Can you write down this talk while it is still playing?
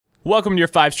Welcome to your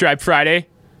Five Stripe Friday.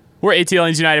 We're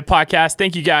ATL's United Podcast.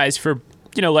 Thank you guys for,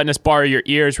 letting us borrow your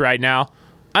ears right now.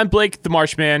 I'm Blake, the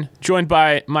Marshman, joined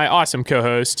by my awesome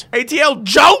co-host, ATL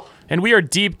Joe! And we are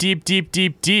deep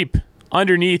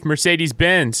underneath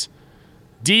Mercedes-Benz.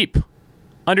 Deep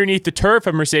underneath the turf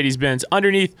of Mercedes-Benz,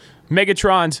 underneath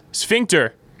Megatron's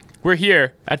sphincter. We're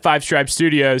here at Five Stripe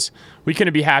Studios. We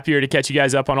couldn't be happier to catch you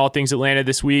guys up on all things Atlanta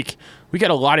this week. We got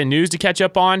a lot of news to catch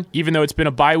up on, even though it's been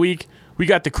a bye week. We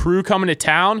got the crew coming to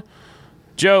town.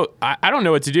 Joe, I don't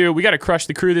know what to do. We got to crush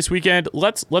the crew this weekend.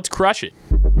 Let's crush it.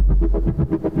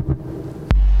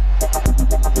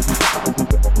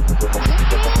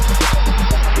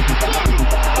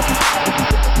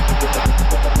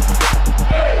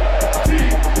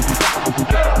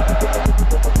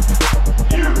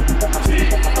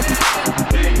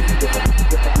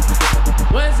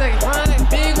 One second,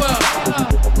 big wall.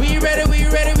 We ready,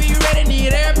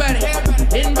 need everybody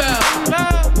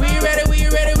inbound. We ready.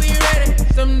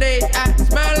 Some days I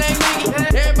smile like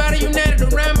Mickey. Everybody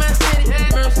united around my city.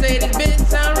 Mercedes-Benz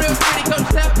sound real pretty. Come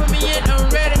stop for me and I'm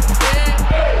ready.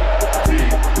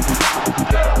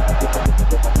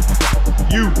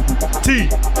 U-T-D.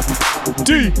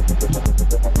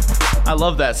 I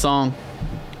love that song.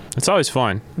 It's always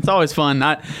fun. It's always fun.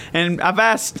 I've been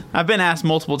asked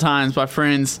multiple times by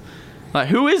friends, like,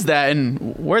 who is that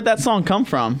and where'd that song come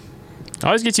from? It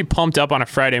always gets you pumped up on a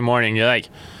Friday morning. You're like,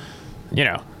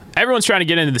 everyone's trying to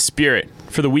get into the spirit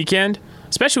for the weekend,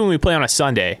 especially when we play on a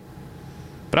Sunday.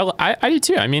 But I do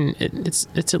too. I mean, it's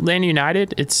Atlanta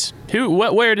United.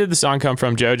 Where did the song come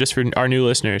from, Joe, just for our new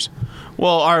listeners?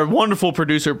 Well, our wonderful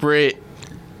producer, Britt,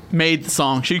 made the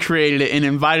song. She created it and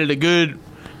invited a good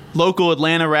local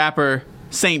Atlanta rapper,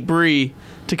 St. Bree,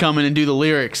 to come in and do the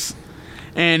lyrics.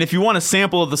 And if you want a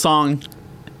sample of the song,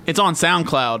 it's on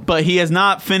SoundCloud, but he has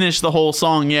not finished the whole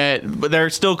song yet, but they're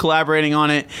still collaborating on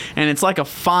it, and it's like a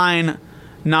fine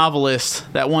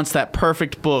novelist that wants that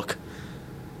perfect book.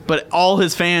 But all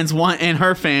his fans and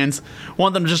her fans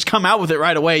want them to just come out with it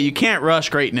right away. You can't rush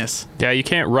greatness. Yeah, you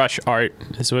can't rush art,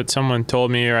 is what someone told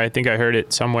me, or I think I heard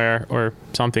it somewhere or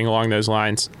something along those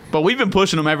lines. But we've been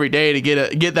pushing them every day to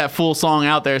get that full song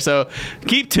out there. So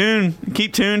keep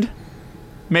tuned.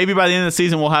 Maybe by the end of the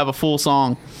season we'll have a full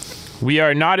song. We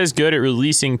are not as good at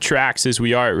releasing tracks as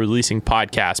we are at releasing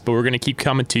podcasts, but we're going to keep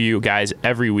coming to you guys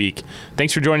every week.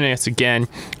 Thanks for joining us again.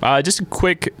 Just a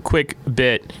quick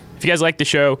bit. If you guys like the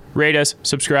show, rate us,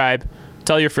 subscribe,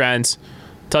 tell your friends,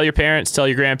 tell your parents, tell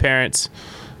your grandparents,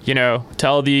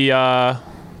 tell the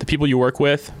people you work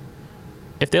with.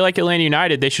 If they like Atlanta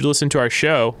United, they should listen to our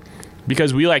show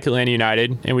because we like Atlanta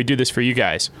United and we do this for you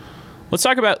guys. Let's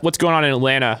talk about what's going on in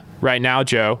Atlanta right now,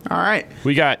 Joe. All right.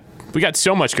 We got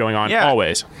so much going on,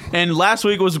 always. And last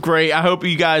week was great. I hope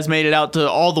you guys made it out to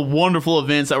all the wonderful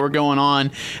events that were going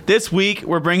on. This week,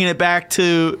 we're bringing it back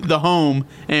to the home,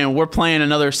 and we're playing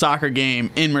another soccer game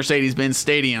in Mercedes-Benz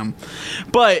Stadium.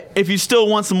 But if you still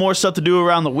want some more stuff to do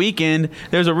around the weekend,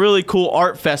 there's a really cool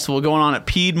art festival going on at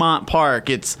Piedmont Park.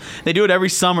 They do it every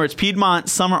summer. It's Piedmont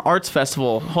Summer Arts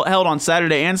Festival, held on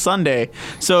Saturday and Sunday.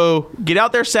 So get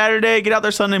out there Saturday, get out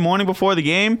there Sunday morning before the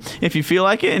game if you feel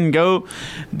like it, and go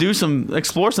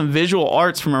explore some visual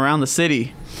arts from around the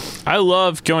city. I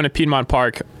love going to Piedmont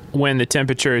Park when the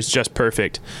temperature is just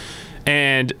perfect.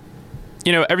 And,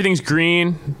 everything's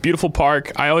green, beautiful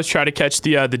park. I always try to catch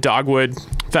the Dogwood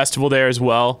Festival there as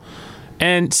well.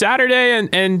 And Saturday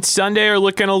and Sunday are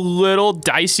looking a little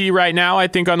dicey right now, I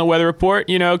think, on the weather report.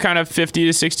 Kind of 50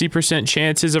 to 60%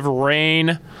 chances of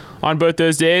rain on both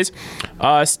those days.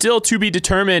 Still to be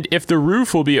determined if the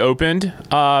roof will be opened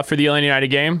for the Atlanta United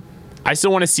game. I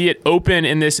still want to see it open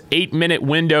in this 8-minute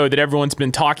window that everyone's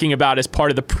been talking about as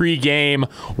part of the pre-game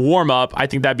warm-up. I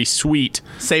think that'd be sweet.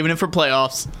 Saving it for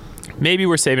playoffs. Maybe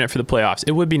we're saving it for the playoffs.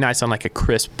 It would be nice on like a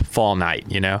crisp fall night,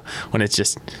 when it's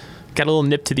just got a little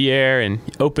nip to the air and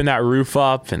you open that roof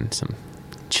up and some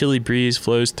chilly breeze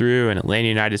flows through and Atlanta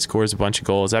United scores a bunch of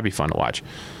goals. That'd be fun to watch.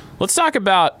 Let's talk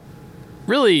about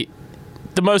really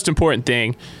the most important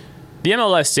thing. The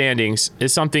MLS standings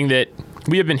is something that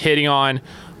we have been hitting on.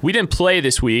 We didn't play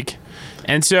this week,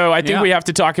 and so I think we have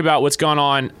to talk about what's gone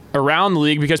on around the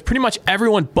league because pretty much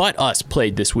everyone but us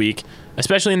played this week,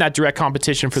 especially in that direct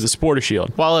competition for the Supporter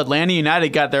Shield. While Atlanta United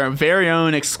got their very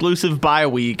own exclusive bye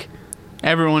week,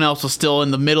 everyone else was still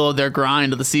in the middle of their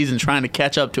grind of the season trying to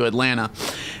catch up to Atlanta.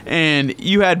 And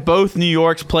you had both New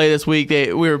Yorks play this week.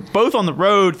 We were both on the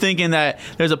road thinking that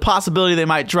there's a possibility they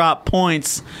might drop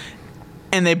points,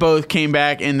 and they both came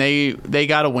back and they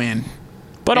got a win.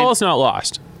 But all is not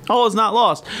lost. All is not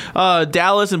lost.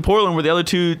 Dallas and Portland were the other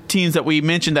two teams that we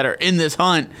mentioned that are in this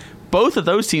hunt. both of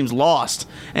those teams lost.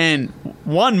 And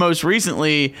one most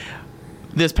recently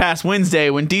this past Wednesday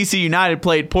when DC United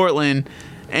played Portland,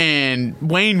 and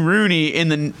Wayne Rooney in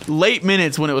the late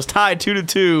minutes when it was tied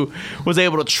 2-2 was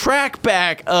able to track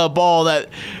back a ball that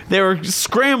they were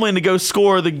scrambling to go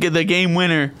score the game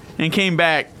winner and came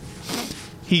back.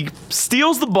 He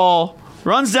steals the ball,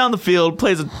 runs down the field,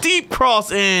 plays a deep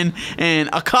cross in, and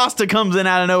Acosta comes in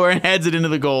out of nowhere and heads it into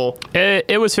the goal.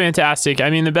 It was fantastic.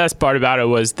 I mean, the best part about it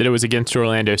was that it was against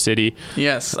Orlando City.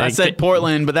 Yes, I said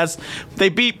Portland, but they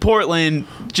beat Portland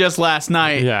just last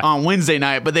night on Wednesday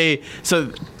night. But so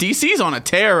DC's on a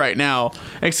tear right now.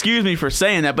 Excuse me for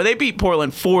saying that, but they beat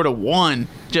Portland 4-1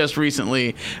 just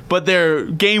recently. But their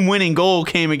game-winning goal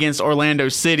came against Orlando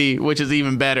City, which is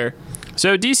even better.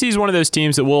 So DC is one of those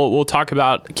teams that we'll talk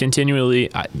about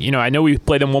continually. I know we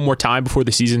play them one more time before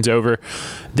the season's over.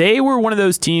 They were one of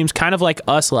those teams, kind of like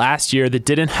us last year, that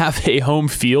didn't have a home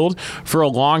field for a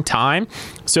long time.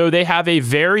 So they have a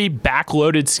very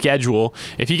backloaded schedule.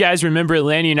 If you guys remember,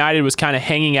 Atlanta United was kind of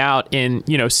hanging out in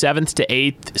 7th to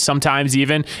 8th, sometimes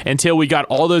even, until we got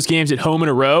all those games at home in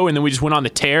a row, and then we just went on the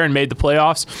tear and made the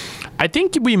playoffs. I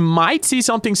think we might see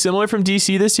something similar from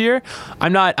DC this year.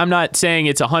 I'm not saying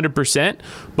it's 100%,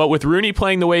 but with Rooney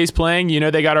playing the way he's playing,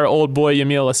 they got our old boy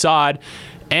Yamil Assad,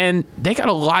 and they got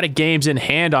a lot of games in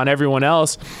hand on everyone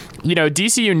else.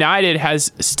 DC United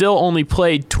has still only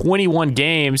played 21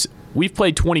 games. We've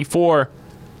played 24.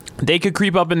 They could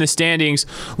creep up in the standings.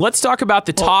 Let's talk about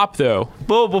the top, though.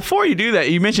 Well, before you do that,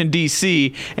 you mentioned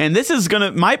DC, and this is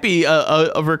might be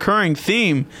a recurring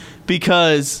theme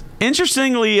because,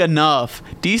 interestingly enough,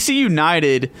 DC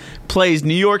United plays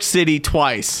New York City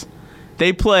twice.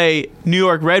 They play New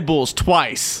York Red Bulls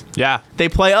twice. Yeah. They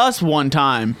play us one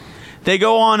time. They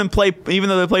go on and play, even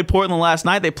though they played Portland last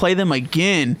night, they play them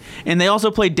again. And they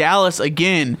also play Dallas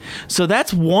again. So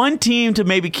that's one team to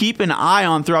maybe keep an eye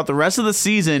on throughout the rest of the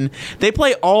season. They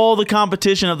play all the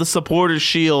competition of the Supporters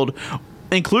Shield,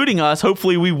 including us.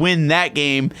 Hopefully we win that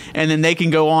game, and then they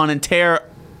can go on and tear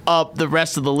up the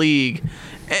rest of the league.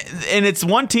 And it's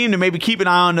one team to maybe keep an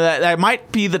eye on that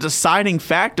might be the deciding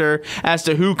factor as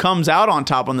to who comes out on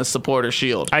top on the Supporter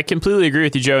Shield. I completely agree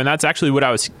with you, Joe, and that's actually what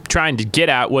I was trying to get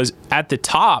at was at the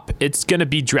top, it's going to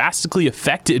be drastically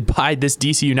affected by this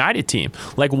DC United team.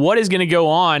 Like, what is going to go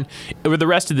on over the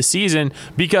rest of the season?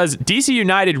 Because DC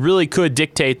United really could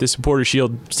dictate the Supporter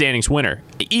Shield standings winner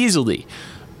easily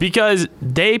because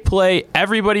they play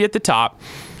everybody at the top.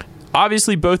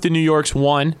 Obviously, both the New Yorks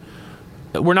won.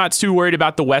 We're not too worried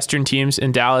about the Western teams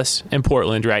in Dallas and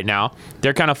Portland right now.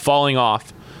 They're kind of falling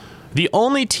off. The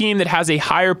only team that has a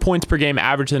higher points per game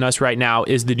average than us right now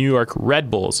is the New York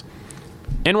Red Bulls.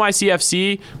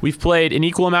 NYCFC, we've played an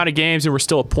equal amount of games and we're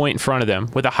still a point in front of them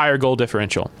with a higher goal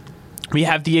differential. We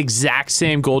have the exact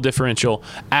same goal differential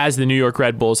as the New York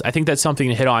Red Bulls. I think that's something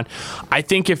to hit on. I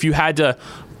think if you had to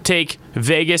take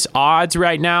Vegas odds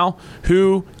right now,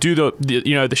 who do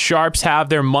the Sharps have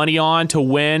their money on to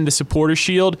win the Supporter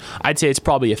Shield, I'd say it's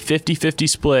probably a 50-50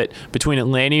 split between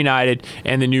Atlanta United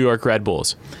and the New York Red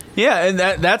Bulls. Yeah, and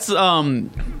that's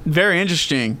very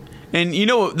interesting. And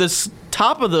this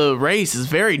top of the race is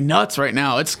very nuts right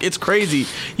now. It's crazy.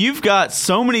 You've got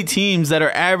so many teams that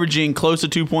are averaging close to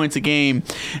 2 points a game.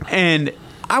 And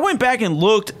I went back and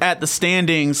looked at the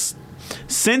standings.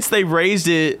 Since they raised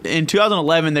it in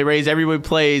 2011, they raised everybody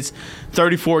plays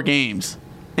 34 games.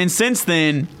 And since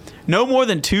then, no more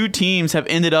than 2 teams have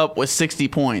ended up with 60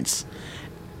 points.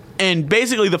 And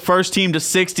basically the first team to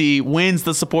 60 wins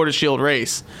the Supporter Shield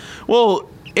race. Well,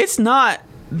 it's not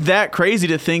that crazy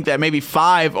to think that maybe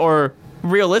 5 or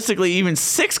realistically even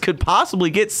 6 could possibly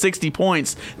get 60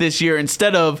 points this year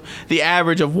instead of the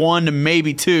average of 1 to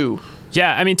maybe 2.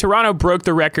 Yeah, I mean, Toronto broke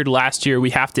the record last year.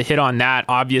 We have to hit on that,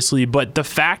 obviously. But the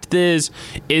fact is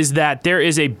that there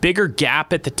is a bigger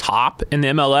gap at the top in the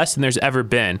MLS than there's ever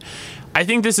been. I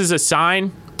think this is a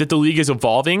sign that the league is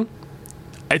evolving.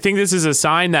 I think this is a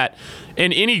sign that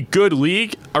in any good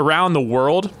league around the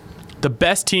world, the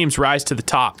best teams rise to the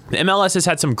top. The MLS has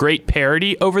had some great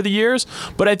parity over the years,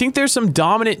 but I think there's some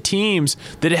dominant teams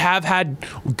that have had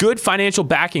good financial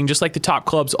backing, just like the top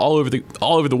clubs all over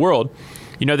the world.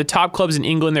 The top clubs in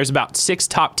England, there's about 6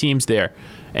 top teams there,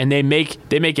 and they make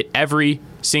it every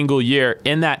single year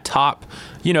in that top,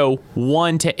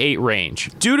 1 to 8 range.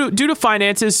 Due to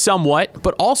finances somewhat,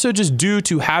 but also just due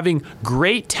to having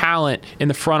great talent in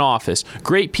the front office,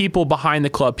 great people behind the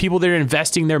club, people that are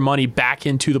investing their money back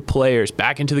into the players,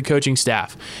 back into the coaching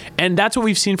staff. And that's what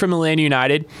we've seen from Atlanta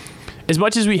United. as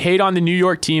much as we hate on the New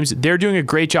York teams, they're doing a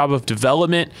great job of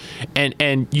development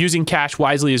and using cash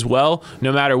wisely as well,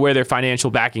 no matter where their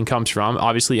financial backing comes from.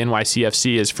 Obviously,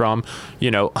 NYCFC is from,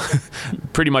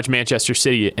 pretty much Manchester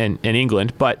City in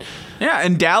England. But yeah,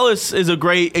 and Dallas is a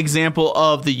great example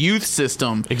of the youth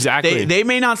system. Exactly. They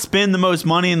may not spend the most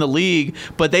money in the league,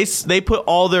 but they put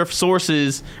all their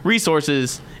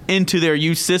resources into their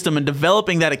youth system and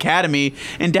developing that academy.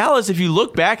 And Dallas, if you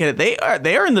look back at it,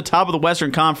 they are in the top of the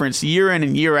Western Conference year in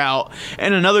and year out.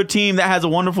 And another team that has a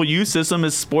wonderful youth system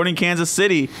is Sporting Kansas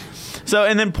City. So,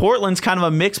 and then Portland's kind of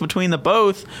a mix between the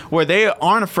both, where they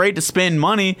aren't afraid to spend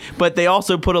money, but they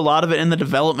also put a lot of it in the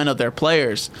development of their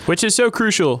players. Which is so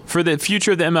crucial for the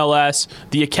future of the MLS,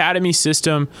 the academy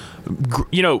system,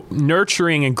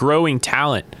 nurturing and growing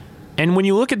talent. And when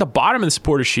you look at the bottom of the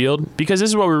Supporters Shield, because this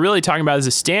is what we're really talking about is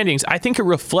the standings, I think it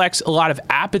reflects a lot of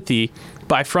apathy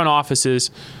by front offices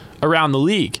around the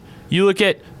league. You look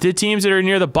at the teams that are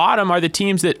near the bottom are the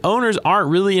teams that owners aren't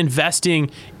really investing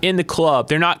in the club.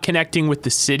 They're not connecting with the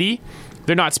city.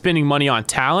 They're not spending money on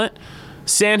talent.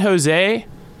 San Jose,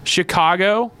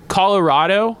 Chicago,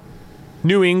 Colorado,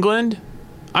 New England.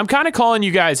 I'm kind of calling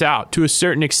you guys out to a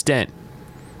certain extent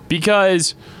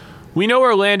because we know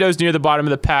Orlando's near the bottom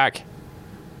of the pack.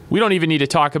 We don't even need to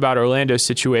talk about Orlando's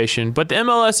situation. But the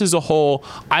MLS as a whole,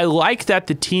 I like that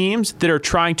the teams that are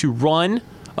trying to run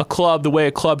a club the way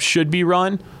a club should be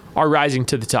run are rising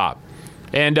to the top.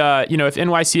 And, if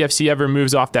NYCFC ever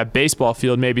moves off that baseball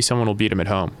field, maybe someone will beat them at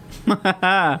home.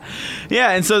 Yeah,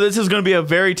 and so this is going to be a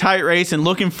very tight race and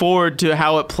looking forward to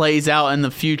how it plays out in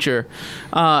the future.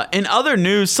 In other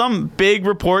news, some big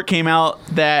report came out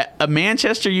that a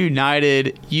Manchester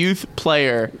United youth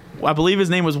player, I believe his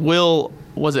name was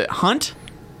Hunt?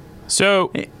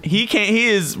 So he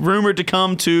is rumored to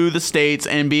come to the States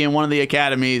and be in one of the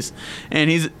academies, and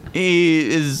he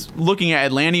is looking at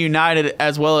Atlanta United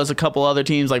as well as a couple other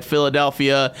teams like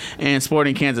Philadelphia and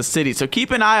Sporting Kansas City. So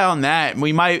keep an eye on that.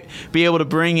 We might be able to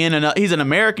bring in he's an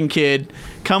American kid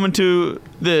coming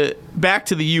back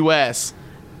to the U.S.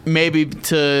 maybe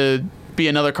to be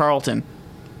another Carlton.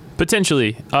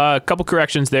 Potentially. A couple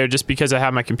corrections there just because I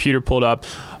have my computer pulled up.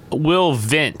 Will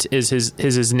Vint is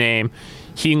his name.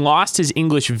 He lost his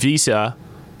English visa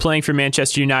playing for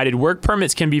Manchester United. Work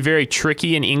permits can be very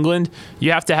tricky in England.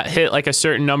 You have to hit like a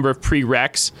certain number of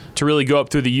prereqs to really go up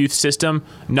through the youth system,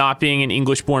 not being an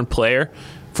English-born player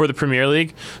for the Premier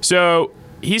League. So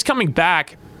he's coming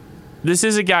back. This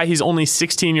is a guy, he's only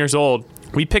 16 years old.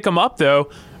 We pick him up, though,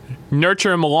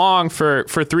 nurture him along for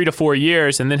 3 to 4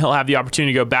 years, and then he'll have the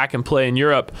opportunity to go back and play in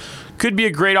Europe. Could be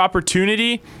a great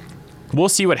opportunity. We'll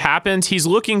see what happens. He's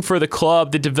looking for the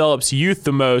club that develops youth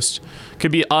the most.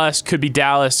 Could be us, could be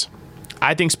Dallas.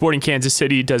 I think Sporting Kansas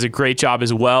City does a great job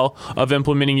as well of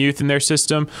implementing youth in their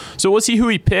system. So we'll see who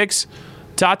he picks.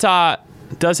 Tata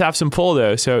does have some pull,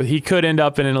 though, so he could end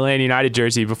up in an Atlanta United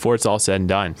jersey before it's all said and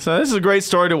done. So this is a great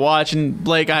story to watch, and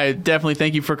Blake, I definitely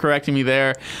thank you for correcting me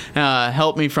there.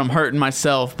 Helped me from hurting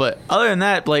myself. But other than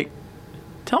that, Blake,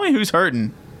 tell me who's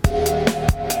hurting.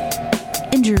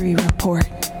 Injury report.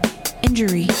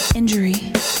 Injury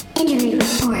report.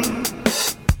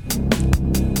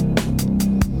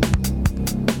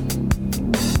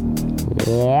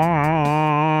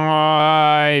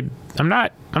 I'm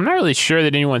not really sure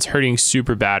that anyone's hurting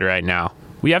super bad right now.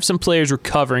 We have some players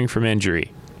recovering from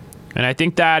injury, and I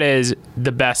think that is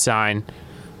the best sign.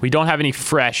 We don't have any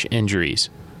fresh injuries.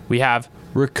 We have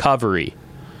recovery.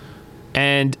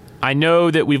 And I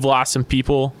know that we've lost some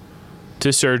people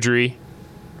to surgery.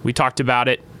 We talked about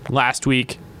it last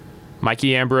week.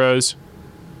 Mikey Ambrose,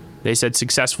 they said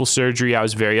successful surgery. I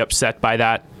was very upset by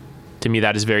that. To me,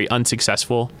 that is very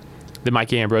unsuccessful that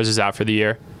Mikey Ambrose is out for the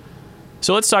year.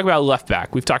 So let's talk about left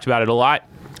back. We've talked about it a lot.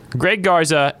 Greg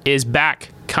Garza is back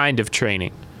kind of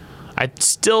training. I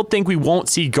still think we won't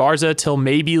see Garza till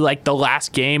maybe like the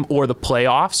last game or the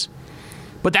playoffs.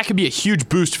 But that could be a huge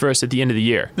boost for us at the end of the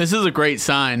year. This is a great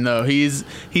sign, though. He's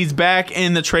back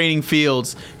in the training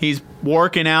fields. He's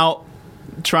working out,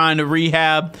 trying to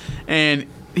rehab, and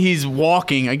he's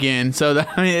walking again. So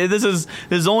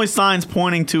there's only signs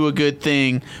pointing to a good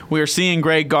thing. We are seeing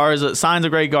signs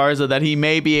of Greg Garza that he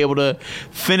may be able to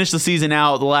finish the season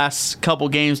out the last couple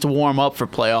games to warm up for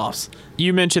playoffs.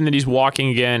 You mentioned that he's walking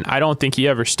again. I don't think he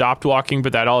ever stopped walking,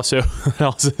 but that also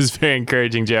is very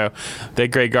encouraging, Joe, that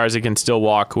Greg Garza can still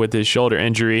walk with his shoulder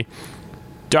injury.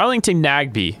 Darlington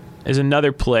Nagbe is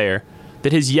another player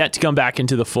that has yet to come back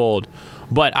into the fold.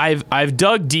 But I've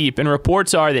dug deep, and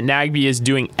reports are that Nagbe is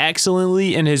doing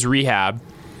excellently in his rehab.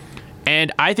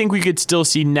 And I think we could still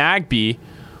see Nagbe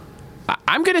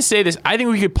I'm going to say this. I think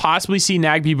we could possibly see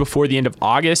Nagbe before the end of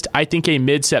August. I think a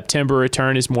mid-September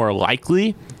return is more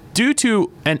likely. Due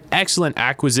to an excellent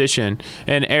acquisition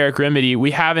and Eric Remedy,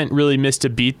 we haven't really missed a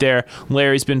beat there.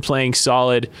 Larry's been playing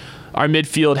solid. Our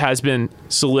midfield has been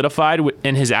solidified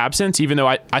in his absence, even though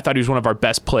I thought he was one of our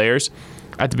best players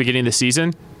at the beginning of the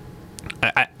season.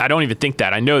 I don't even think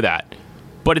that. I know that.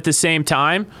 But at the same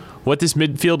time, what this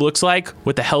midfield looks like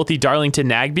with the healthy Darlington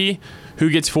Nagbe, who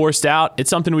gets forced out, it's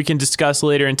something we can discuss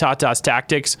later in Tata's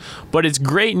Tactics. But it's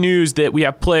great news that we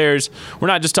have players. We're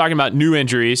not just talking about new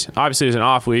injuries. Obviously, it was an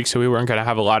off week, so we weren't going to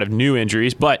have a lot of new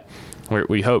injuries, but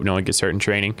we hope no one gets hurt in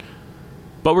training.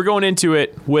 But we're going into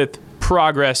it with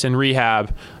progress and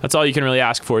rehab. That's all you can really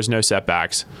ask for is no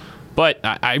setbacks. But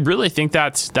I really think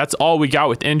that's all we got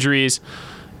with injuries.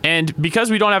 And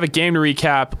because we don't have a game to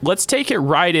recap, let's take it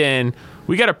right in.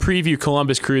 We got to preview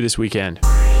Columbus Crew this weekend.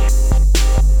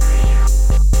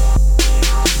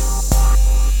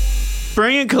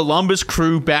 Bringing Columbus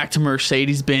Crew back to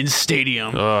Mercedes-Benz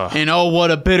Stadium. Ugh. And oh,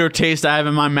 what a bitter taste I have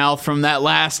in my mouth from that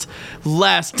last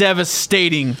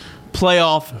devastating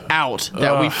playoff out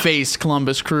that we faced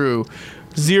Columbus Crew.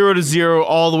 0-0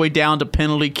 all the way down to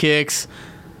penalty kicks.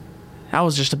 That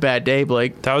was just a bad day,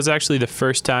 Blake. That was actually the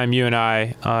first time you and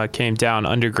I came down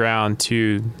underground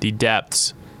to the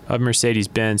depths of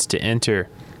Mercedes-Benz to enter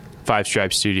Five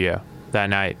Stripe Studio that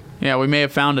night. Yeah, we may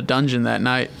have found a dungeon that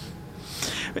night.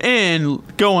 And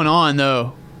going on,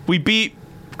 though, we beat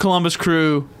Columbus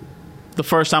Crew the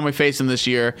first time we faced them this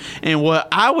year. And what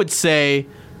I would say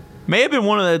may have been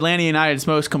one of the Atlanta United's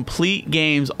most complete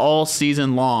games all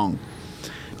season long.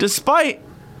 Despite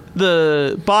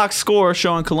the box score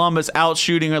showing Columbus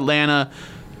outshooting Atlanta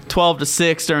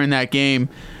 12-6 during that game,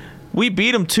 we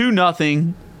beat them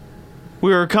 2-0.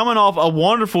 We were coming off a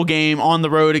wonderful game on the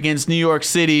road against New York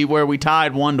City where we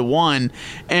tied 1-1,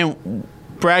 and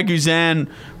Brad Guzan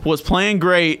was playing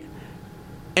great,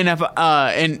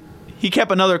 and he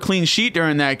kept another clean sheet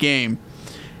during that game.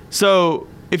 So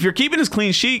if you're keeping his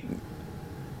clean sheet,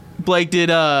 Blake, did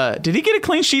he get a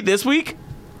clean sheet this week?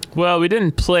 Well, we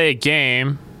didn't play a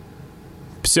game,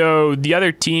 so the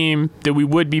other team that we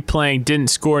would be playing didn't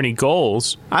score any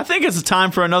goals. I think it's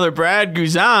time for another Brad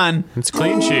Guzan. It's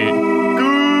clean sheet.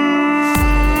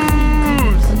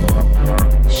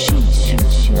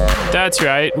 That's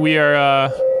right.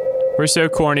 We're so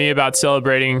corny about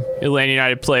celebrating Atlanta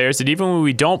United players that even when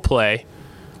we don't play,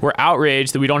 we're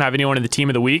outraged that we don't have anyone in the team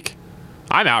of the week.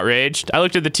 I'm outraged. I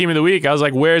looked at the team of the week. I was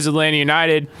like, where's Atlanta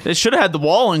United? They should have had the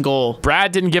wall in goal.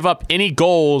 Brad didn't give up any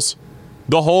goals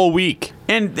the whole week.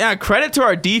 And credit to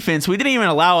our defense. We didn't even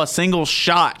allow a single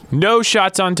shot. No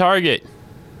shots on target.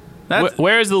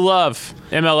 Where's the love,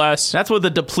 MLS? That's with the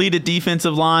depleted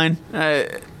defensive line.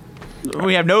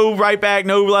 We have no right back,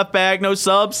 no left back, no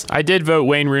subs. I did vote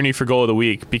Wayne Rooney for goal of the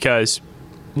week because,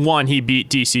 one, he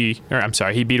beat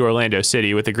Orlando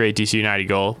City with a great DC United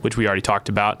goal, which we already talked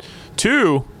about.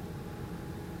 Two,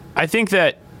 I think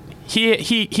that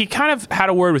he kind of had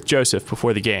a word with Joseph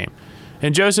before the game.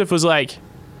 And Joseph was like,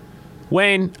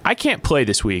 Wayne, I can't play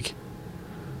this week.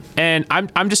 And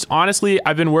I'm just, honestly,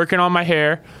 I've been working on my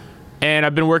hair, and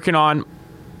I've been working on,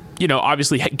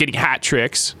 obviously getting hat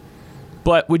tricks.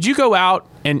 But would you go out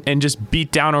and just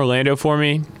beat down Orlando for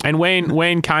me? And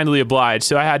Wayne kindly obliged,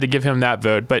 so I had to give him that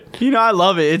vote. But I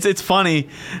love it. It's funny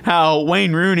how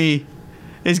Wayne Rooney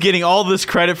is getting all this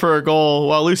credit for a goal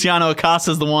while Luciano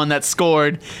Acosta is the one that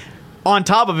scored. On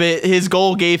top of it, his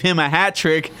goal gave him a hat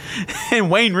trick, and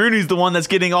Wayne Rooney's the one that's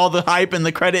getting all the hype and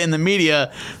the credit in the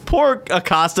media. Poor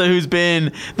Acosta, who's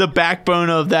been the backbone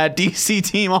of that DC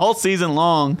team all season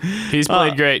long. He's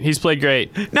played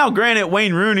great. Now, granted,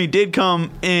 Wayne Rooney did come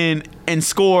in and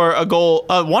score a goal,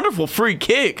 a wonderful free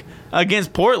kick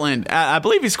against Portland. I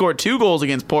believe he scored 2 goals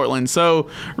against Portland. So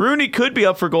Rooney could be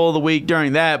up for goal of the week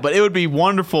during that, but it would be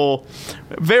wonderful,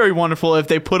 very wonderful if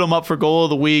they put him up for goal of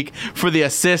the week for the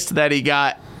assist that he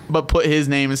got, but put his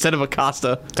name instead of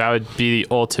Acosta. That would be the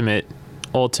ultimate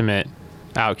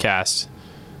outcast.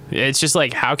 It's just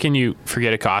like, how can you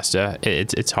forget Acosta?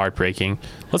 It's heartbreaking.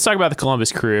 Let's talk about the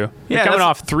Columbus Crew. They're coming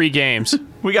off 3 games.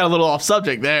 We got a little off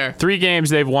subject there. 3 games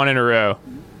they've won in a row.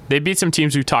 They beat some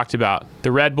teams we've talked about.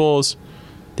 The Red Bulls,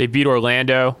 they beat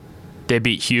Orlando, they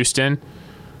beat Houston.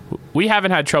 We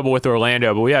haven't had trouble with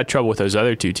Orlando, but we had trouble with those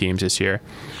other 2 teams this year.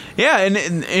 Yeah,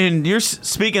 and you're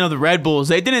speaking of the Red Bulls.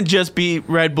 They didn't just beat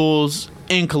Red Bulls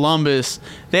in Columbus.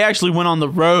 They actually went on the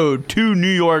road to New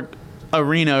York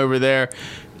Arena over there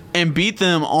and beat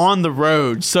them on the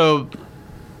road. So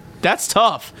That's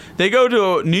tough. They go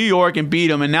to New York and beat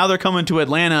them, and now they're coming to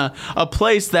Atlanta, a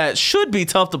place that should be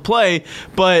tough to play,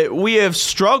 but we have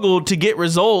struggled to get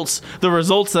results, the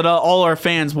results that all our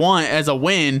fans want as a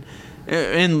win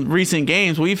in recent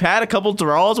games. We've had a couple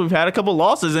draws, we've had a couple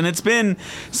losses, and it's been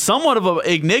somewhat of an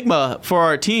enigma for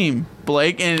our team,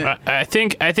 Blake. And I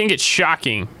think it's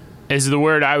shocking is the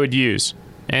word I would use.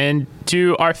 And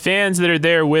to our fans that are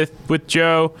there with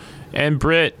Joe and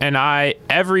Britt and I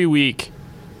every week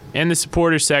in the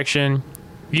supporters section,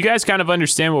 you guys kind of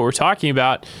understand what we're talking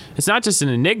about. It's not just an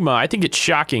enigma. I think it's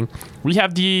shocking. We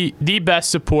have the best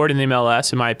support in the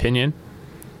MLS, in my opinion.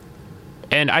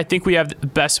 And I think we have the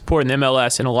best support in the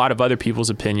MLS in a lot of other people's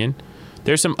opinion.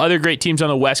 There's some other great teams on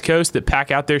the West Coast that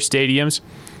pack out their stadiums.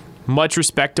 Much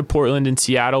respect to Portland and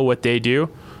Seattle, what they do.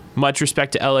 Much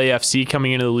respect to LAFC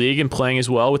coming into the league and playing as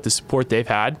well with the support they've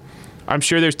had. I'm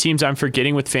sure there's teams I'm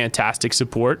forgetting with fantastic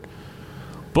support.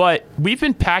 But we've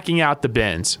been packing out the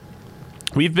bins.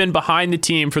 We've been behind the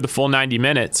team for the full 90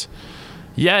 minutes.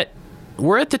 Yet,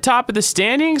 we're at the top of the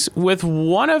standings with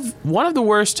one of the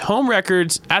worst home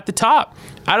records at the top.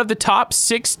 Out of the top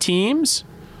 6 teams,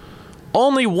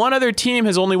 only one other team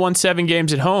has only won 7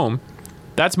 games at home.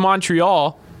 That's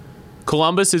Montreal.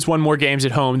 Columbus has won more games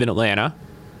at home than Atlanta.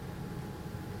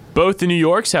 Both the New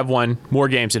Yorks have won more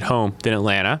games at home than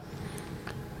Atlanta.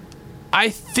 I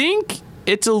think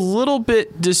it's a little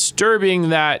bit disturbing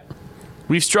that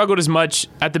we've struggled as much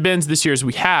at the bins this year as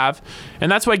we have,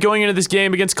 and that's why going into this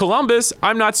game against Columbus,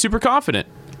 I'm not super confident.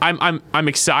 I'm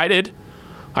excited.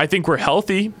 I think we're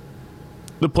healthy.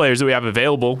 The players that we have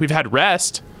available, we've had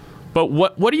rest. But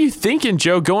what are you thinking,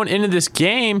 Joe, going into this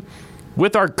game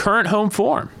with our current home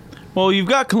form? Well, you've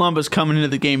got Columbus coming into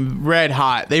the game red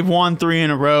hot. They've won 3 in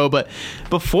a row, but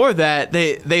before that,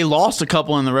 they lost a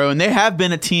couple in a row, and they have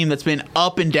been a team that's been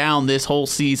up and down this whole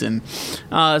season.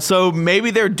 So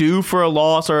maybe they're due for a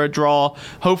loss or a draw.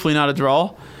 Hopefully not a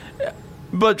draw.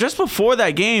 But just before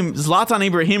that game, Zlatan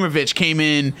Ibrahimovic came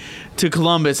in to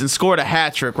Columbus and scored a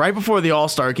hat trick right before the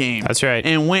All-Star game. That's right.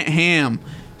 And went ham.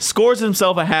 Scores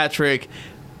himself a hat trick.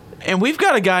 And we've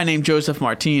got a guy named Joseph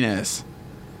Martinez.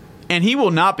 And he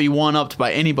will not be one-upped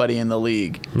by anybody in the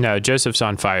league. No, Joseph's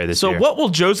on fire this year. So what will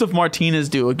Joseph Martinez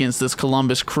do against this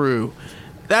Columbus crew?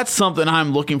 That's something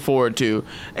I'm looking forward to.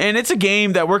 And it's a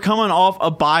game that we're coming off a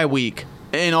bye week.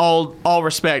 In all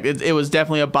respect, it was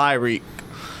definitely a bye week.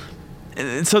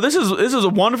 And so this is a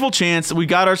wonderful chance. We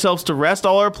got ourselves to rest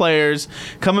all our players,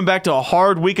 coming back to a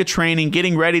hard week of training,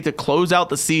 getting ready to close out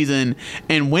the season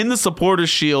and win the Supporters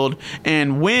Shield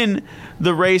and win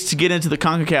the race to get into the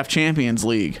CONCACAF Champions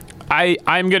League.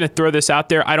 I'm going to throw this out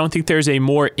there. I don't think there's a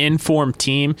more informed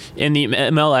team in the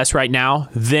MLS right now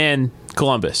than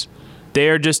Columbus.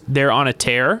 They're on a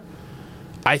tear.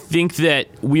 I think that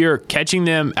we are catching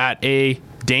them at a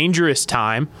dangerous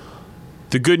time.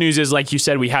 The good news is, like you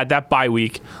said, we had that bye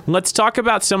week. Let's talk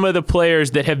about some of the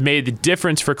players that have made the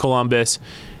difference for Columbus.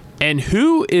 And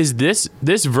who is this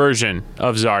version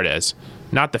of Zardes?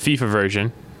 Not the FIFA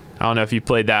version. I don't know if you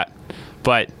played that,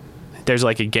 but there's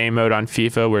like a game mode on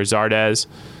FIFA where Zardes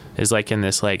is like in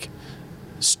this like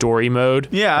story mode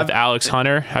with Alex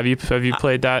Hunter. Have you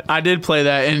played that? I did play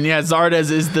that, and yeah, Zardes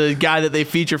is the guy that they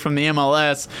feature from the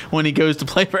MLS when he goes to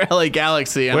play for LA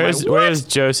Galaxy. Where's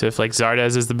Joseph? Like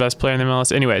Zardes is the best player in the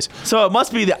MLS. Anyways, so it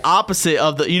must be the opposite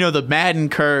of the Madden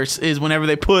curse is whenever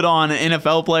they put on an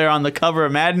NFL player on the cover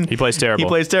of Madden, he plays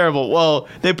terrible. Well,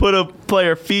 they put a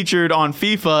player featured on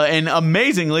FIFA, and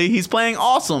amazingly, he's playing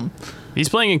awesome. He's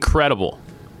playing incredible.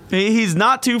 He's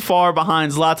not too far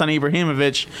behind Zlatan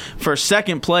Ibrahimovic for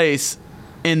second place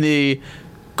in the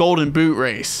Golden Boot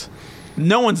race.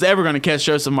 No one's ever going to catch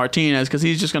Joseph Martinez because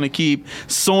he's just going to keep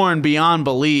soaring beyond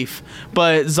belief.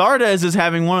 But Zardes is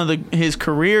having one of his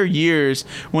career years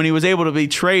when he was able to be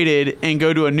traded and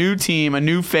go to a new team, a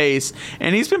new face,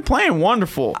 and he's been playing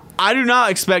wonderful. I do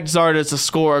not expect Zardes to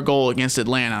score a goal against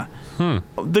Atlanta.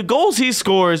 The goals he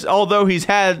scores, although he's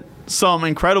had some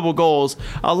incredible goals,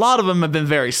 a lot of them have been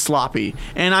very sloppy,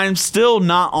 and I'm still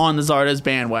not on the Zardes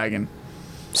bandwagon.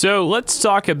 So let's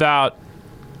talk about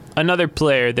another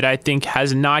player that I think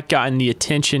has not gotten the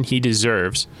attention he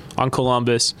deserves on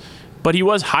Columbus, but he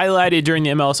was highlighted during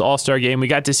the MLS All-Star game. We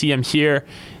got to see him here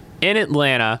in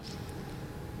Atlanta.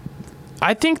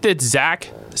 I think that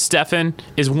Zach Steffen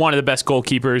is one of the best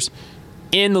goalkeepers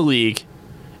in the league,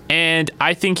 and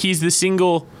I think he's the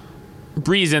single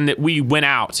reason that we went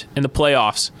out in the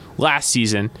playoffs last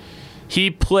season. He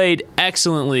played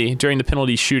excellently during the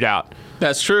penalty shootout.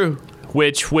 That's true.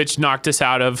 Which knocked us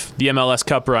out of the MLS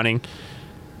Cup running.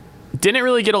 Didn't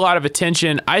really get a lot of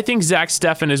attention. I think Zach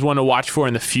Steffen is one to watch for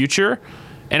in the future.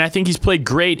 And I think he's played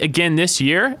great again this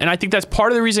year. And I think that's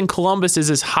part of the reason Columbus is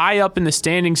as high up in the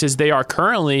standings as they are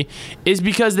currently, is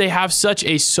because they have such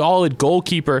a solid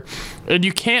goalkeeper. And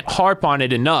you can't harp on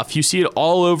it enough. You see it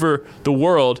all over the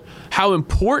world, how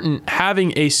important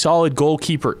having a solid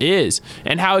goalkeeper is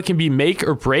and how it can be make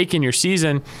or break in your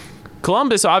season.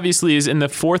 Columbus obviously is in the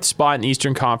 4th spot in the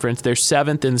Eastern Conference. They're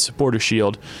 7th in the Supporter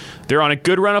Shield. They're on a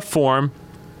good run of form.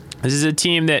 This is a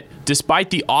team that,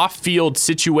 despite the off-field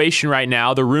situation right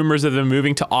now, the rumors of them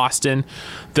moving to Austin,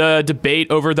 the debate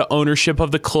over the ownership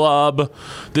of the club,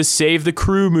 the Save the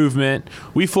Crew movement,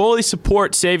 we fully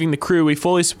support saving the crew. We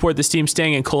fully support this team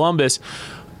staying in Columbus.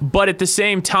 But at the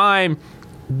same time,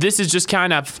 this is just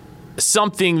kind of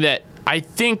something that I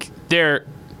think their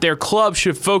club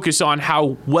should focus on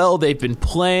how well they've been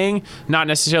playing, not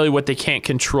necessarily what they can't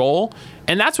control.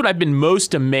 And that's what I've been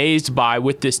most amazed by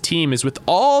with this team, is with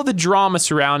all the drama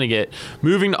surrounding it.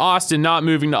 Moving to Austin, not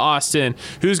moving to Austin.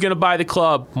 Who's going to buy the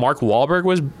club? Mark Wahlberg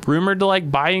was rumored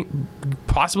to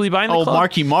possibly buying the club. Oh,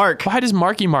 Marky Mark. Why does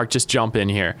Marky Mark just jump in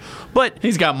here? But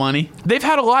He's got money. they've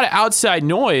had a lot of outside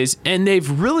noise, and they've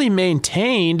really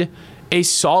maintained a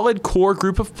solid core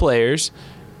group of players,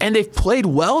 and they've played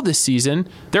well this season.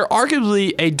 They're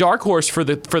arguably a dark horse for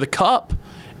the cup.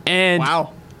 And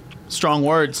Wow. Strong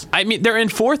words. I mean, they're in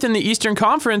 4th in the Eastern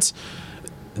Conference.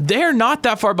 They're not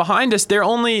that far behind us. They're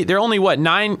only what,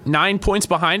 nine points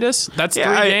behind us? That's 3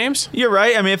 games. You're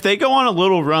right. I mean, if they go on a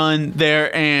little run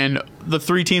there and the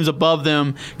 3 teams above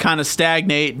them kind of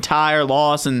stagnate, tie or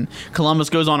loss, and Columbus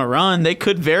goes on a run, they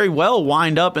could very well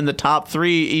wind up in the top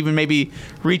 3, even maybe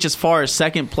reach as far as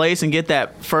 2nd place and get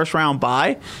that first round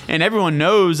bye. And everyone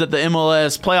knows that the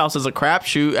MLS playoffs is a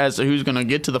crapshoot as to who's going to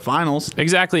get to the finals.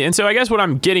 Exactly. And so I guess what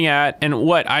I'm getting at, and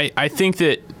what I think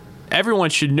that everyone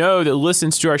should know that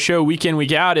listens to our show week in,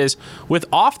 week out, is with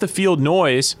off-the-field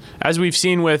noise, as we've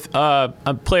seen with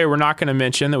a player we're not going to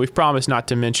mention, that we've promised not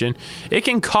to mention, it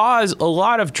can cause a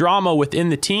lot of drama within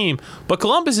the team. But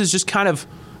Columbus has just kind of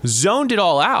zoned it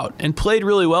all out and played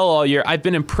really well all year. I've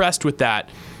been impressed with that,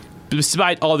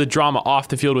 despite all the drama off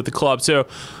the field with the club. So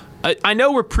I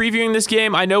know we're previewing this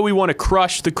game. I know we want to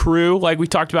crush the Crew, like we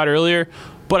talked about earlier.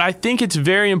 But I think it's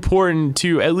very important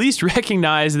to at least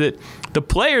recognize that the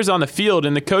players on the field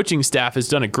and the coaching staff has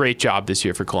done a great job this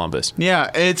year for Columbus. Yeah,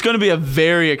 it's going to be a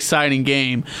very exciting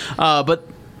game. But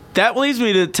that leads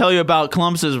me to tell you about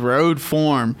Columbus's road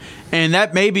form. And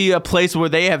that may be a place where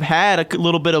they have had a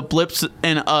little bit of blips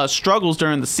and struggles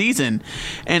during the season.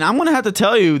 And I'm going to have to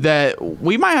tell you that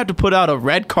we might have to put out a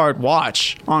red card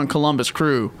watch on Columbus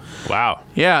Crew. Wow.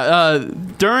 Yeah,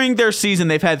 during their season,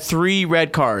 they've had 3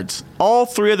 red cards. All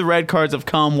 3 of the red cards have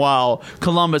come while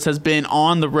Columbus has been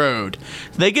on the road.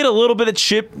 They get a little bit of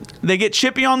they get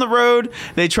chippy on the road.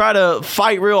 They try to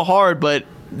fight real hard, but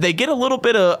they get a little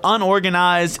bit of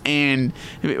unorganized, and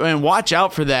watch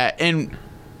out for that. And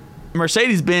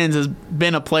Mercedes-Benz has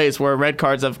been a place where red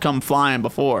cards have come flying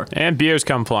before. And beers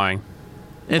come flying.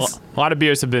 It's A lot of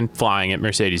beers have been flying at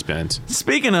Mercedes-Benz.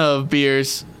 Speaking of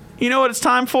beers, you know what it's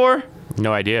time for?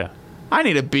 No idea. I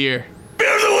need a beer.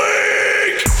 Beer of the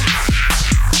week!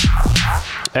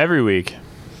 Every week.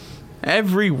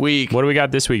 Every week. What do we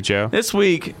got this week, Joe? This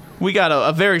week, we got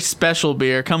a very special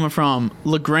beer coming from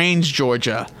LaGrange,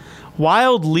 Georgia.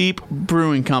 Wild Leap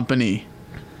Brewing Company.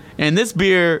 And this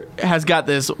beer has got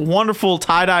this wonderful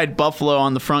tie-dyed buffalo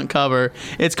on the front cover.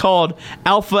 It's called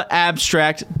Alpha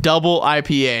Abstract Double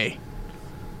IPA.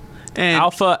 And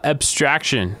Alpha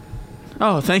Abstraction.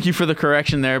 oh, thank you for the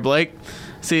correction there, Blake.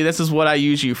 See, this is what I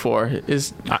use you for,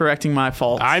 is correcting my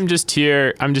faults. I'm just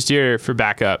here for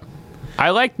backup. I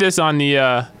like this on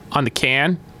the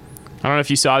can. I don't know if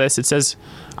you saw this. It says,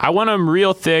 "I want them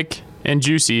real thick and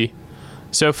juicy,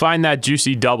 so find that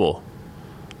juicy double."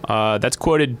 That's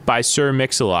quoted by Sir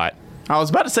Mix-a-Lot. I was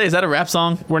about to say, is that a rap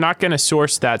song? We're not going to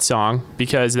source that song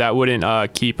because that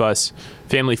wouldn't keep us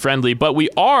family friendly, but we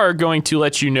are going to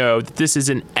let you know that this is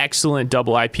an excellent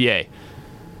double IPA.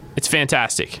 It's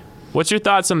fantastic. What's your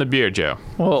thoughts on the beer, Joe?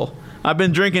 Well, I've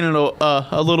been drinking it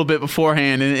a little bit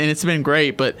beforehand, and it's been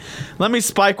great, but let me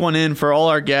spike one in for all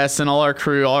our guests and all our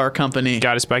crew, all our company.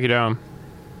 Got to spike it home.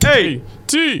 A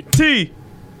T. T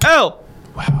L.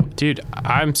 Wow, dude,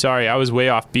 I'm sorry. I was way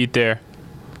off beat there.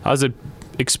 That was an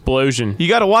explosion. You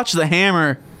got to watch the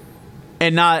hammer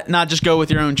and not just go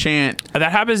with your own chant. That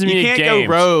happens to me You at can't games.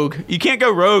 go rogue. You can't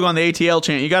go rogue on the ATL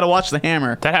chant. You got to watch the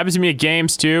hammer. That happens to me at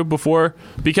games too before,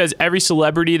 because every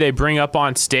celebrity they bring up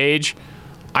on stage,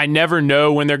 I never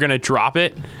know when they're going to drop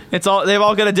it. They've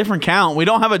all got a different count. We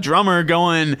don't have a drummer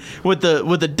going with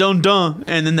the dun dun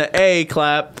and then the A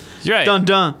clap. Right. Dun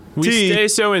dun. We stay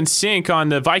so in sync on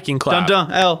the Viking clap. Dun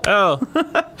dun L. Oh.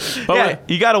 But Yeah,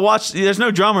 you got to watch. There's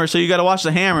no drummer, so you got to watch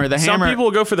the hammer. Some people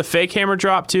will go for the fake hammer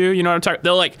drop too. You know what I'm talking?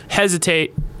 They'll like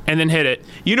hesitate and then hit it.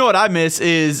 You know what I miss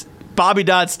is Bobby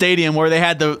Dodd Stadium, where they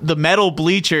had the metal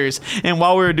bleachers, and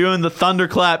while we were doing the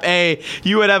thunderclap A,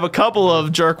 you would have a couple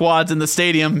of jerkwads in the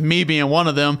stadium, me being one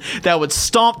of them, that would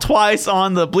stomp twice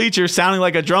on the bleachers sounding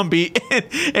like a drum beat,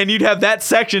 and you'd have that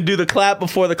section do the clap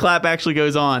before the clap actually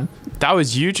goes on. That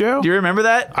was you, Joe? Do you remember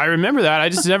that? I remember that. I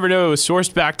just never know it was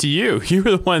sourced back to you. You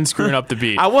were the one screwing up the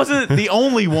beat. I wasn't the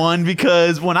only one,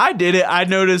 because when I did it, I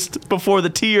noticed before the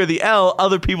T or the L,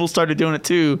 other people started doing it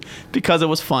too, because it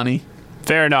was funny.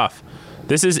 Fair enough.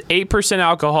 This is 8%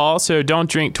 alcohol, so don't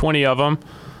drink 20 of them.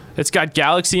 It's got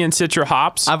Galaxy and Citra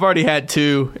hops. I've already had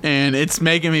 2, and it's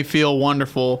making me feel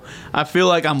wonderful. I feel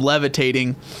like I'm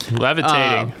levitating.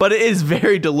 Levitating. But it is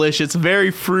very delicious, very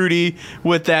fruity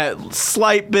with that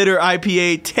slight bitter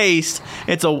IPA taste.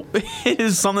 It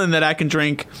is something that I can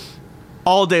drink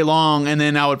all day long, and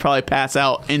then I would probably pass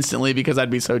out instantly because I'd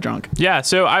be so drunk. Yeah,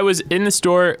 so I was in the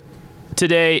store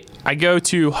today. I go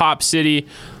to Hop City,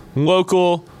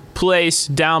 local place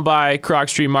down by Croc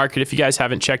Street Market. If you guys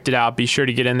haven't checked it out, be sure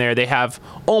to get in there. They have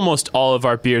almost all of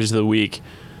our beers of the week.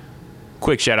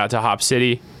 Quick shout out to Hop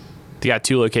City. They got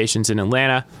 2 locations in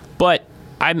Atlanta. But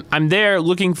I'm there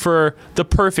looking for the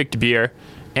perfect beer.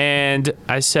 And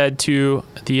I said to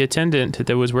the attendant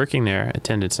that was working there,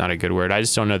 attendant's not a good word, I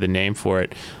just don't know the name for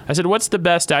it. I said, what's the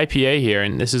best IPA here?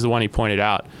 And this is the one he pointed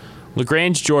out.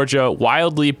 LaGrange, Georgia,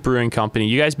 Wild Leap Brewing Company.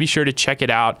 You guys be sure to check it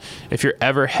out if you're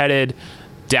ever headed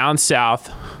down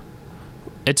south.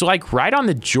 It's like right on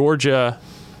the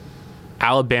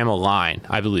Georgia-Alabama line,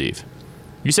 I believe.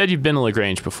 You said you've been to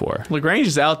LaGrange before. LaGrange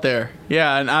is out there.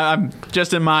 Yeah, and I'm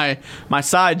just in my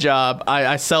side job.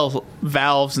 I sell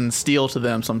valves and steel to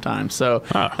them sometimes. So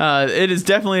it is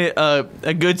definitely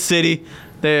a good city.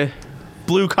 The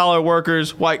blue-collar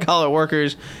workers, white-collar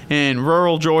workers in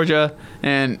rural Georgia,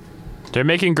 and they're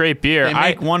making great beer. They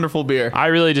make wonderful beer. I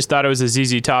really just thought it was a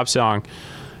ZZ Top song.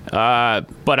 But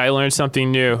I learned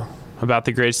something new about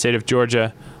the great state of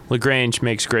Georgia. LaGrange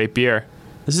makes great beer.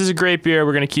 This is a great beer.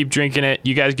 We're going to keep drinking it.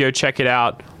 You guys go check it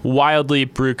out. Wild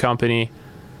Leap Brew Company.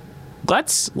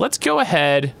 Let's go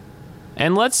ahead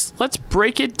and let's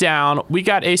break it down. We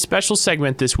got a special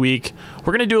segment this week.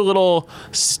 We're going to do a little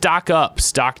stock up,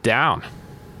 stock down.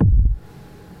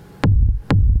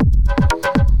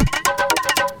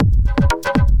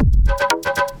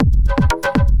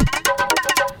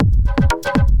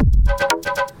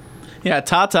 Yeah,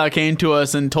 Tata came to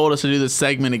us and told us to do this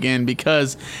segment again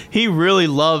because he really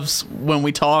loves when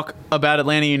we talk about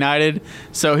Atlanta United.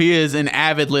 So he is an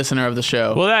avid listener of the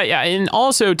show. Well, and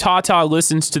also Tata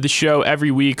listens to the show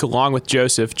every week along with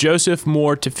Joseph. Joseph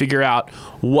more to figure out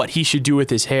what he should do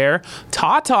with his hair.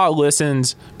 Tata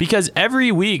listens because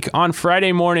every week on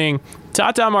Friday morning,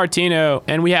 Tata Martino,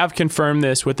 and we have confirmed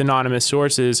this with anonymous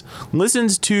sources,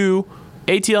 listens to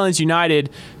ATLN's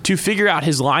United to figure out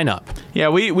his lineup. Yeah,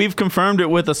 we've confirmed it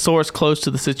with a source close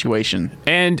to the situation.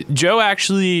 And Joe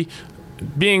actually,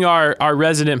 being our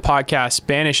resident podcast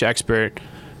Spanish expert,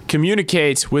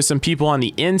 communicates with some people on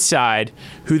the inside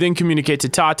who then communicate to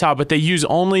Tata, but they use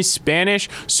only Spanish,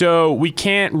 so we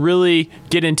can't really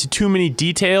get into too many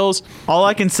details. All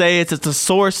I can say is it's a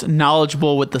source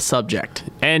knowledgeable with the subject.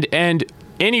 And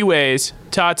anyways,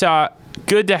 Tata,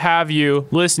 good to have you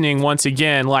listening once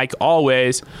again, like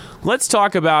always. Let's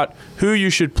talk about who you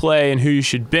should play and who you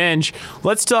should bench.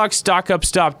 Let's talk stock up,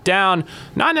 stock down,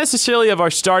 not necessarily of our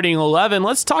starting 11.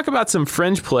 Let's talk about some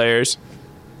fringe players.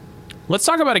 Let's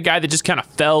talk about a guy that just kind of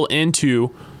fell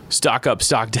into stock up,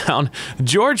 stock down.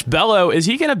 George Bello, is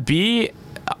he going to be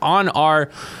on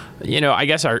our,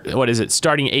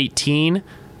 starting 18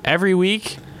 every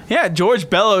week? Yeah, George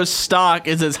Bello's stock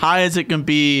is as high as it can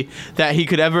be that he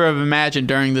could ever have imagined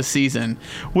during the season.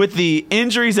 With the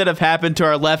injuries that have happened to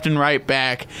our left and right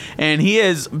back, and he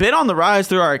has been on the rise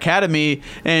through our academy.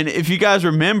 And if you guys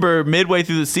remember, midway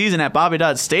through the season at Bobby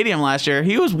Dodd Stadium last year,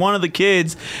 he was one of the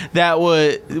kids that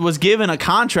was given a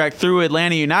contract through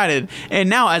Atlanta United. And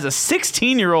now as a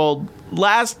 16-year-old,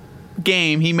 last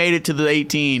game he made it to the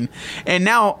 18, and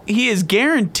now he is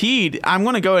guaranteed, I'm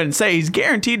going to go ahead and say he's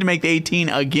guaranteed to make the 18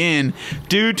 again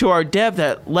due to our depth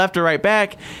at left or right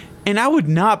back. And I would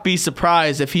not be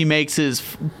surprised if he makes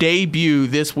his debut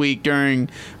this week during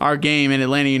our game in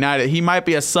Atlanta United. He might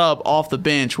be a sub off the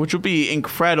bench, which would be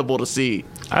incredible to see.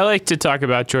 I like to talk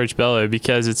about George Bello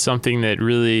because it's something that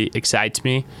really excites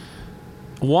me.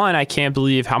 one, I can't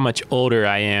believe how much older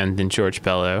I am than George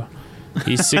Bello.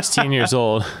 He's 16 years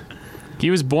old. He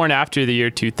was born after the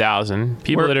year 2000.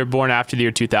 People that are born after the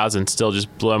year 2000 still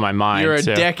just blow my mind. You're a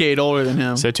decade older than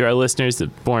him. So to our listeners that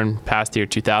were born past the year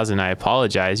 2000, I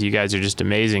apologize. You guys are just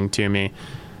amazing to me.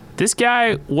 This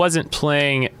guy wasn't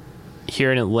playing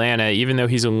here in Atlanta, even though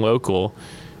he's a local.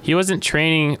 He wasn't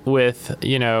training with,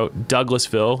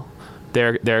 Douglasville.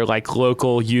 They're like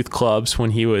local youth clubs when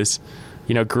he was,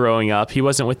 growing up. He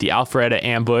wasn't with the Alpharetta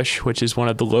Ambush, which is one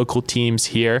of the local teams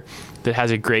here that has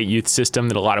a great youth system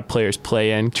that a lot of players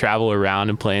play in, travel around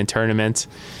and play in tournaments.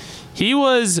 He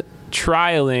was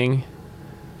trialing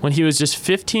when he was just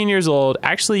 15 years old.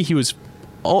 Actually, he was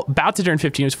about to turn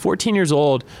 15. He was 14 years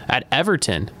old at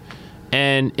Everton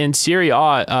and in Serie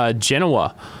A,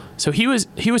 Genoa. So he was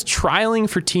trialing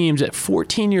for teams at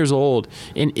 14 years old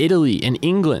in Italy and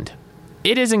England.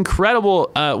 It is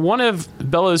incredible. One of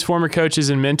Bello's former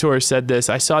coaches and mentors said this.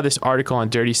 I saw this article on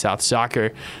Dirty South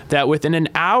Soccer that within an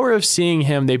hour of seeing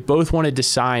him, they both wanted to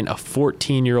sign a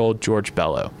 14-year-old George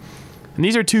Bello. And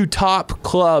these are two top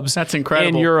clubs That's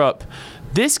incredible. in Europe.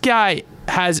 This guy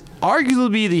has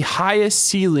arguably the highest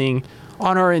ceiling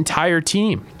on our entire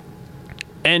team.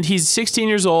 And he's 16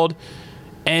 years old,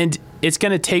 and it's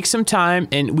going to take some time,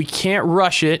 and we can't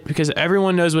rush it because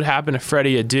everyone knows what happened to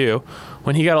Freddie Adu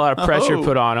when he got a lot of pressure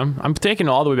put on him. I'm taking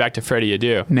all the way back to Freddie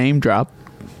Adu. Name drop.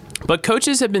 But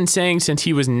coaches have been saying since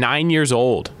he was 9 years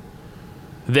old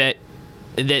that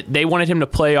they wanted him to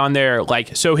play on their,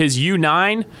 so his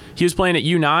U9, he was playing at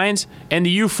U9s, and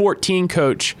the U14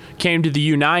 coach came to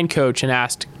the U9 coach and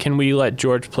asked, can we let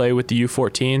George play with the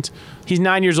U14s? He's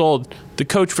 9 years old. The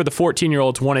coach for the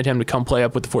 14-year-olds wanted him to come play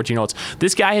up with the 14-year-olds.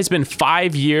 This guy has been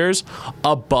 5 years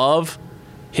above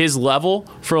his level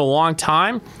for a long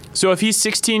time. So if he's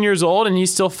 16 years old and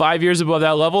he's still 5 years above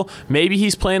that level, maybe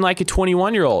he's playing like a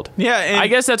 21-year-old. Yeah, I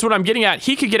guess that's what I'm getting at.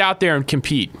 He could get out there and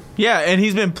compete. Yeah, and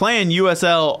he's been playing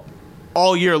USL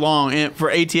all year long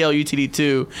for ATL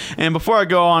UTD2. And before I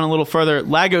go on a little further,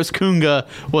 Lagos Kunga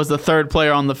was the third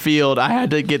player on the field. I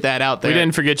had to get that out there. We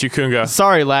didn't forget you, Kunga.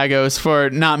 Sorry, Lagos, for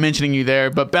not mentioning you there,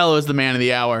 but Bello is the man of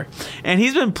the hour. And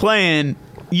he's been playing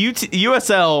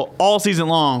USL all season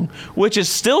long, which is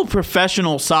still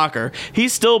professional soccer.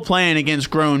 He's still playing against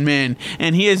grown men,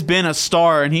 and he has been a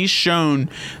star, and he's shown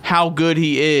how good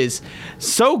he is.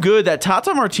 So good that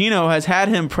Tata Martino has had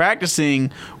him practicing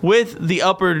with the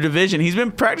upper division. He's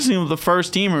been practicing with the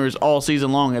first teamers all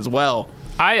season long as well.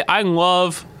 I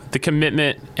love the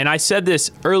commitment, and I said this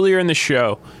earlier in the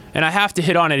show, and I have to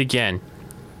hit on it again.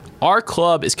 Our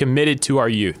club is committed to our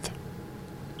youth.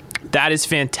 That is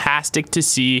fantastic to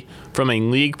see from a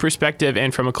league perspective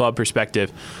and from a club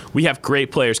perspective. We have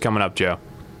great players coming up, Joe.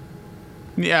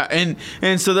 Yeah,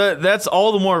 and so that's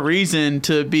all the more reason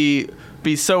to be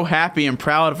so happy and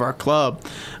proud of our club.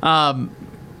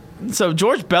 So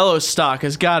George Bello's stock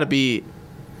has got to be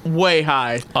way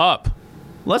high. Up.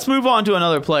 Let's move on to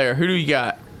another player. Who do you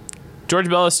got? George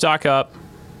Bello's stock up.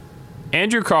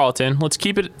 Andrew Carleton. Let's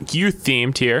keep it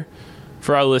youth-themed here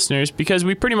for our listeners, because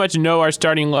we pretty much know our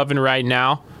starting 11 right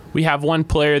now. We have one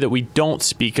player that we don't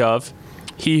speak of,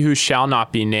 he who shall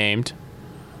not be named.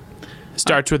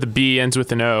 Starts with a B, ends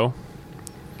with an O.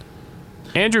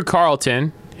 Andrew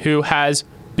Carleton, who has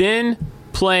been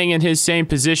playing in his same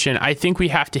position. I think we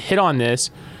have to hit on this.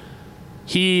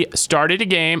 He started a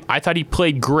game. I thought he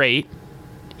played great.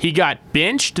 He got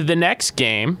benched the next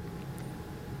game.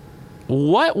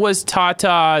 What was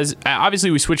Tata's...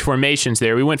 Obviously, we switched formations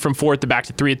there. We went from 4 at the back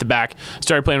to 3 at the back.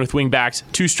 Started playing with wing backs,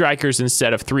 2 strikers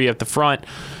instead of 3 at the front.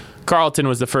 Carleton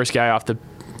was the first guy off the...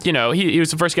 he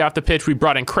was the first guy off the pitch. We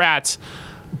brought in Kratz.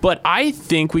 But I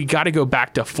think we got to go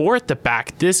back to 4 at the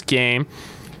back this game.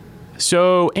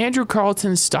 So, Andrew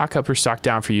Carleton's stock up or stock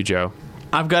down for you, Joe?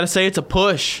 I've got to say it's a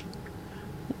push.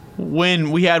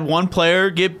 When we had one player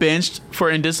get benched for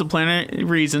indisciplinary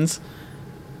reasons...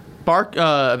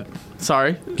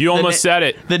 Sorry. You almost said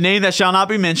it. The name that shall not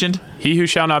be mentioned. He who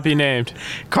shall not be named.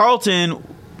 Carleton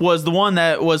was the one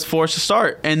that was forced to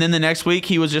start. And then the next week,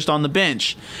 he was just on the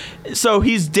bench. So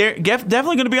he's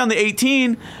definitely going to be on the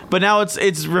 18, but now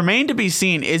it's remained to be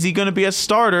seen. Is he going to be a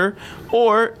starter,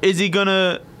 or is he going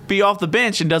to be off the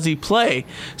bench, and does he play?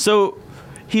 So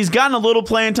he's gotten a little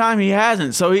playing time. He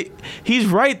hasn't. So he's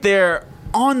right there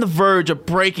on the verge of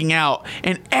breaking out,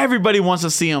 and everybody wants to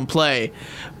see him play.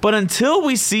 But until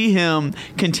we see him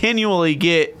continually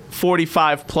get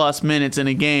 45-plus minutes in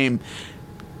a game,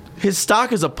 his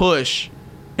stock is a push.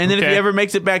 And then if he ever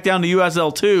makes it back down to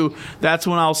USL 2, that's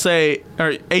when I'll say,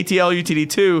 or ATL UTD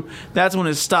 2, that's when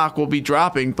his stock will be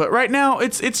dropping. But right now,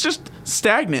 it's just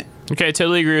stagnant. Okay, I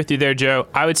totally agree with you there, Joe.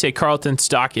 I would say Carleton's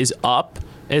stock is up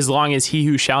as long as he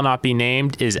who shall not be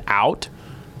named is out.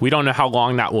 We don't know how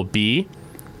long that will be.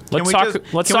 Can we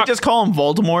just call him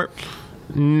Voldemort?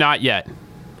 Not yet.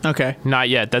 Okay. Not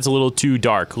yet. That's a little too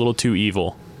dark, a little too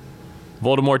evil.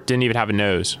 Voldemort didn't even have a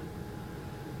nose.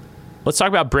 Let's talk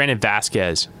about Brandon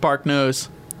Vasquez. Bark nose.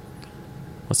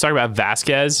 Let's talk about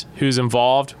Vasquez, who's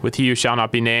involved with he who shall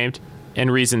not be named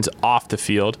and reasons off the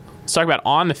field. Let's talk about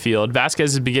on the field.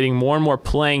 Vasquez has been getting more and more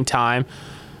playing time.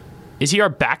 Is he our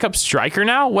backup striker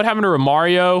now? What happened to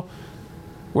Romario?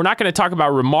 We're not going to talk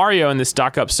about Romario in the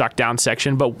stock up, stock down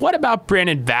section, but what about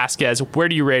Brandon Vasquez? Where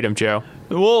do you rate him, Joe?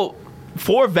 Well,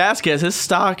 for Vasquez, his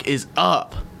stock is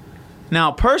up.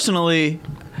 Now, personally,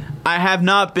 I have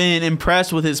not been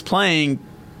impressed with his playing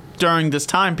during this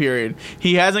time period.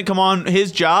 He hasn't come on.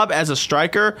 His job as a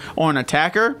striker or an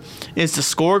attacker is to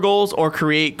score goals or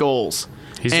create goals.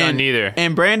 He's done neither.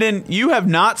 And Brandon, you have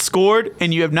not scored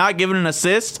and you have not given an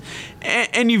assist,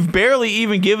 and you've barely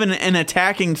even given an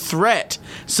attacking threat.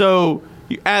 So,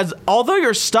 although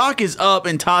your stock is up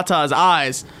in Tata's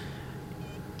eyes,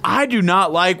 I do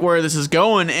not like where this is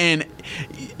going. And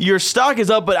your stock is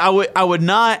up, but I would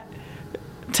not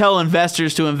tell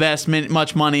investors to invest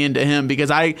much money into him,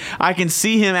 because I can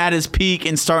see him at his peak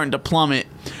and starting to plummet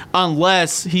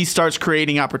unless he starts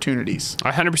creating opportunities.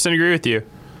 I 100% agree with you.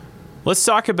 Let's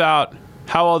talk about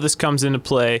how all this comes into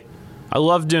play. I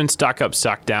love doing stock up,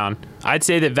 stock down. I'd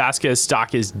say that Vasquez's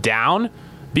stock is down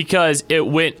because it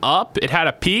went up. It had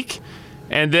a peak.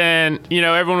 And then,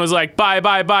 everyone was like, buy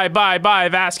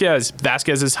Vasquez.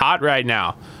 Vasquez is hot right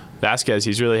now. Vasquez,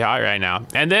 he's really hot right now.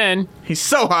 And then he's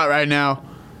so hot right now.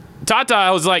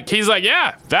 Tata was like,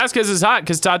 yeah, Vasquez is hot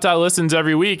because Tata listens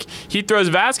every week. He throws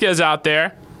Vasquez out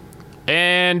there,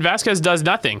 and Vasquez does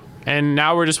nothing. And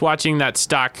now we're just watching that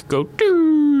stock go.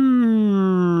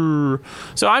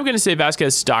 So I'm going to say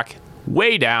Vasquez's stock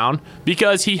way down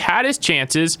because he had his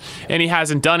chances and he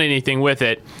hasn't done anything with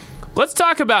it. Let's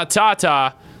talk about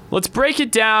Tata. Let's break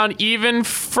it down even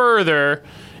further.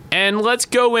 And let's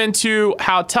go into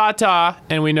how Tata,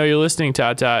 and we know you're listening,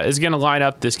 Tata, is going to line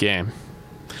up this game.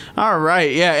 All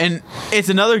right, yeah, and it's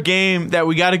another game that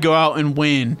we got to go out and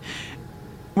win.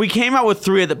 We came out with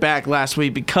 3 at the back last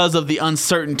week because of the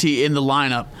uncertainty in the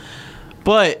lineup.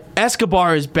 But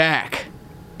Escobar is back,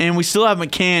 and we still have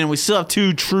McCann, and we still have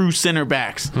 2 true center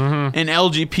backs, and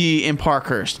LGP and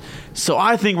Parkhurst. So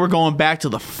I think we're going back to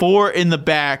the 4 in the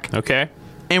back. Okay.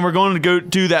 And we're going to go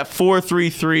do that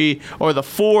 4-3-3 or the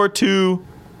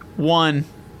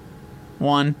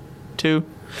 4-2-1-1-2.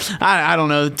 I don't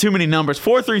know. Too many numbers.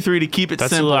 4-3-3 to keep it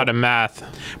simple. That's a lot of math.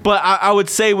 But I would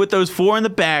say with those 4 in the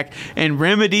back, and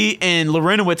Remedy and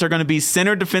Larinowitz are going to be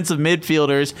center defensive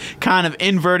midfielders, kind of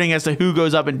inverting as to who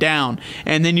goes up and down.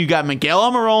 And then you got Miguel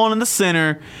Almiron in the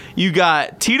center. You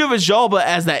got Tito Villalba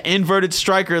as that inverted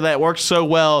striker that works so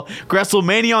well.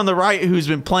 Gresselmania on the right, who's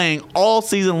been playing all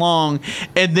season long.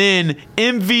 And then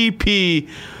MVP,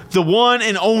 the one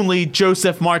and only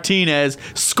Joseph Martinez,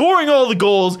 scoring all the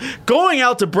goals, going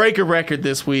out to break a record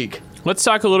this week. Let's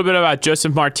talk a little bit about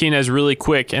Joseph Martinez really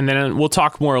quick, and then we'll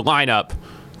talk more lineup.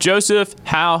 Joseph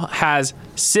has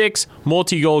 6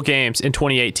 multi-goal games in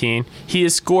 2018. He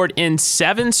has scored in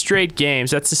 7 straight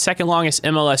games. That's the second longest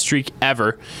MLS streak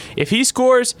ever. If he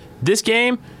scores this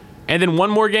game and then one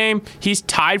more game, he's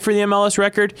tied for the MLS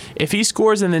record. If he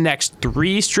scores in the next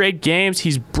 3 straight games,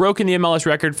 he's broken the MLS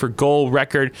record for goal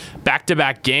record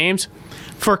back-to-back games.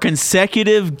 For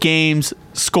consecutive games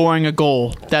scoring a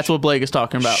goal. That's what Blake is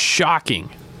talking about. Shocking.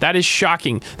 That is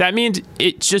shocking. That means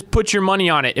it just puts your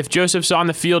money on it. If Joseph's on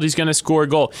the field, he's going to score a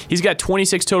goal. He's got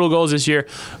 26 total goals this year,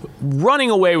 running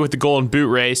away with the Golden Boot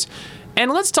race. And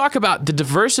let's talk about the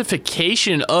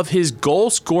diversification of his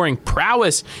goal-scoring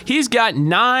prowess. He's got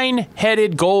 9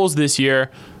 headed goals this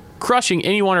year, crushing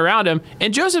anyone around him.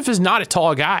 And Joseph is not a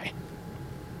tall guy.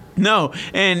 No,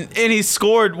 and he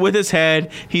scored with his head.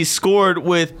 He scored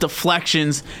with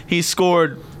deflections. He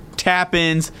scored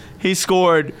tap-ins. He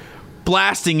scored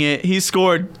blasting it. He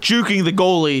scored juking the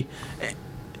goalie.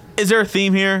 Is there a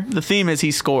theme here? The theme is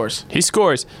he scores. He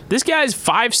scores. This guy's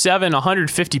 5'7",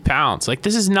 150 pounds. Like,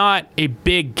 this is not a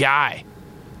big guy.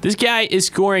 This guy is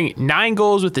scoring 9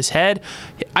 goals with his head.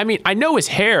 I mean, I know his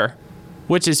hair,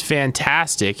 which is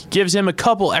fantastic, gives him a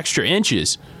couple extra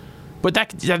inches. but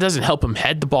that doesn't help him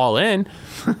head the ball in.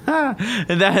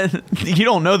 And that you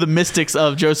don't know the mystics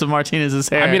of Joseph Martinez's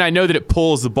hair. I mean, I know that it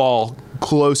pulls the ball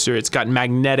closer. It's got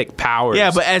magnetic powers. Yeah,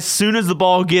 but as soon as the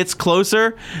ball gets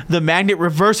closer, the magnet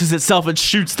reverses itself and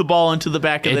shoots the ball into the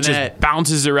back of the net. It just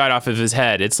bounces it right off of his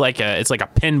head. It's like a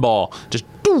pinball. Just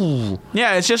doo.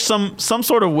 Yeah, it's just some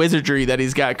sort of wizardry that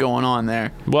he's got going on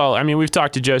there. Well, I mean, we've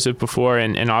talked to Joseph before,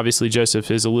 and obviously Joseph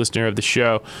is a listener of the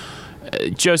show.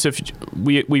 Joseph,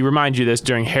 we remind you this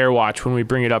during Hair Watch when we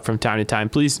bring it up from time to time.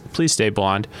 Please stay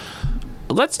blonde.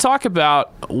 Let's talk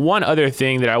about one other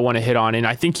thing that I want to hit on, and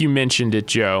I think you mentioned it,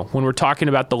 Joe, when we're talking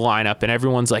about the lineup, and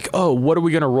everyone's like, oh, what are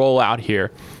we going to roll out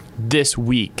here this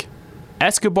week?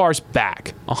 Escobar's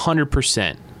back,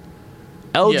 100%.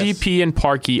 LGP and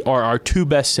Parkey are our two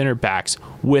best center backs,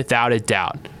 without a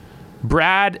doubt.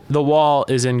 Brad the Wall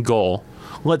is in goal.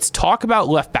 Let's talk about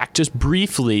left back just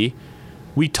briefly.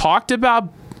 We talked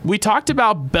about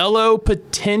Bello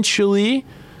potentially.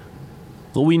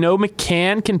 We know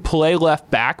McCann can play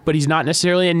left back, but he's not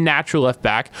necessarily a natural left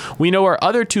back. We know our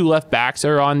other two left backs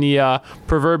are on the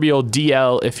proverbial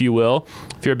DL, if you will,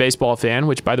 if you're a baseball fan,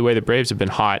 which, by the way, the Braves have been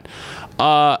hot.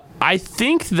 I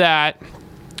think that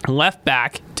left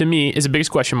back, to me, is the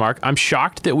biggest question mark. I'm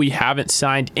shocked that we haven't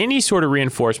signed any sort of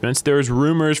reinforcements. There's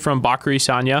rumors from Bakary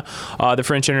Sagna, the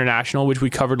French international, which we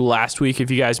covered last week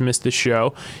if you guys missed the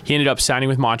show. He ended up signing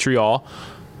with Montreal.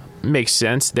 Makes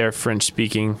sense. They're a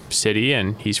French-speaking city,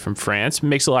 and he's from France.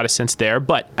 Makes a lot of sense there.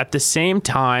 But at the same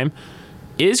time,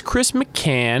 is Chris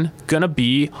McCann going to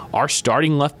be our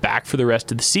starting left back for the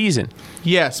rest of the season?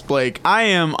 Yes, Blake. I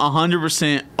am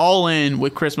 100% all in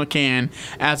with Chris McCann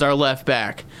as our left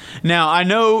back. Now, I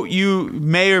know you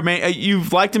may or may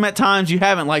you've liked him at times, you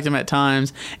haven't liked him at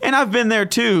times, and I've been there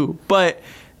too, but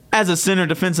as a center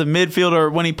defensive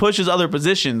midfielder when he pushes other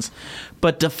positions.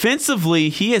 But defensively,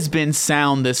 he has been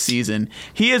sound this season.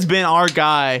 He has been our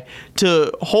guy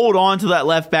to hold on to that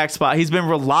left back spot. He's been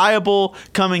reliable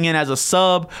coming in as a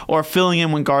sub or filling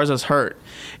in when Garza's hurt.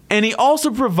 And he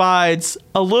also provides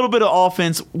a little bit of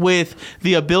offense with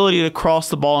the ability to cross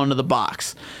the ball into the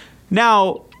box.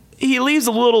 Now, he leaves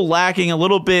a little lacking, a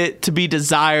little bit to be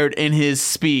desired in his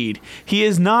speed. He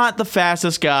is not the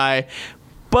fastest guy,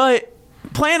 but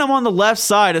playing him on the left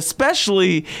side,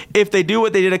 especially if they do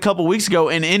what they did a couple weeks ago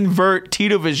and invert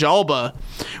Tito Villalba,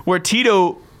 where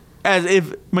Tito, as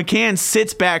if McCann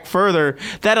sits back further,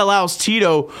 that allows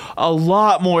Tito a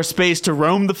lot more space to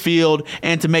roam the field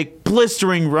and to make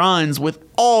blistering runs with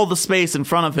all the space in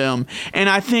front of him. And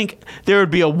I think there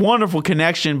would be a wonderful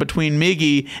connection between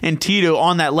Miggy and Tito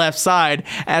on that left side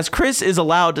as Chris is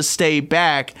allowed to stay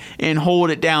back and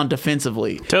hold it down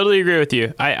defensively. Totally agree with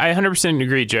you. I 100%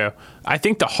 agree, Joe. I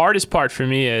think the hardest part for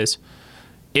me is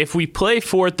if we play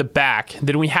four at the back,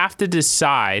 then we have to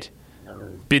decide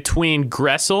between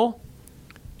Gressel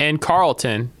and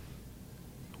Carlton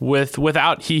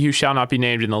without he who shall not be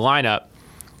named in the lineup.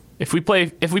 If we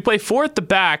play four at the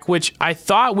back, which I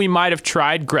thought we might have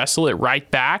tried Gressel at right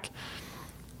back,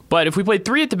 but if we played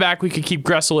three at the back, we could keep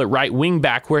Gressel at right wing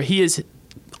back, where he has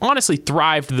honestly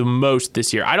thrived the most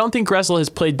this year. I don't think Gressel has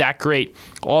played that great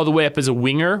all the way up as a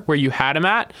winger where you had him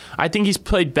at. I think he's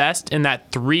played best in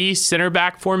that three center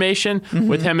back formation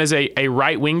with him as a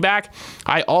right wing back.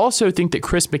 I also think that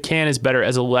Chris McCann is better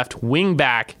as a left wing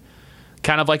back,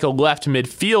 kind of like a left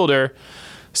midfielder.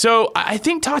 So I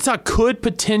think Tata could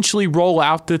potentially roll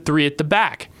out the three at the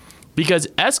back because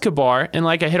Escobar, and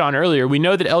like I hit on earlier, we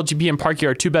know that LGP and Parkey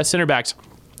are two best center backs.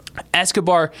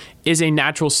 Escobar is a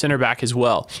natural center back as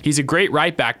well. He's a great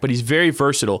right back, but he's very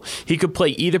versatile. He could play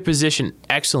either position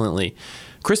excellently.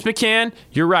 Chris McCann,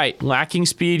 you're right, lacking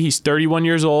speed. He's 31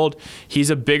 years old. He's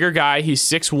a bigger guy. He's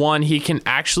 6'1". He can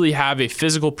actually have a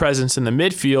physical presence in the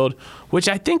midfield, which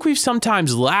I think we've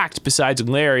sometimes lacked besides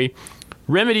Larry.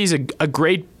 Remedy's a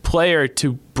great player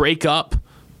to break up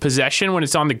possession when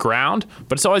it's on the ground,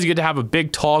 but it's always good to have a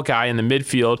big, tall guy in the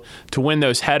midfield to win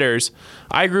those headers.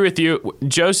 I agree with you.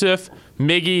 Joseph,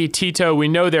 Miggy, Tito, we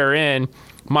know they're in.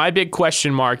 My big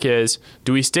question mark is,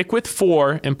 do we stick with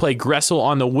four and play Gressel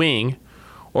on the wing,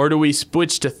 or do we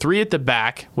switch to three at the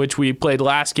back, which we played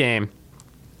last game,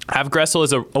 have Gressel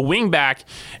as a wing back,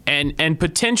 and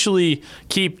potentially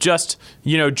keep just,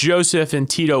 Joseph and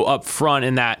Tito up front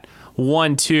in that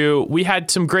 1-2. We had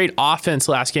some great offense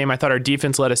last game. I thought our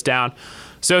defense let us down.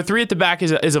 So three at the back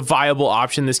is a viable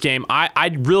option this game.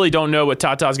 I really don't know what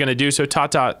Tata's going to do. So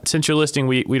Tata, since you're listening,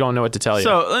 we don't know what to tell you.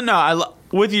 So no,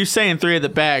 with you saying three at the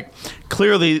back,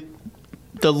 clearly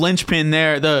the linchpin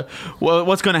there,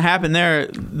 what's going to happen there,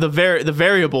 the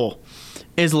variable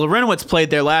is Lorenowitz played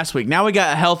there last week. Now we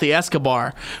got a healthy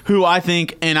Escobar, who I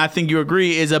think, and I think you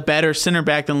agree, is a better center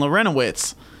back than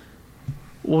Lorenowitz.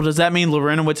 Well, does that mean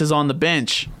Lorenowitz is on the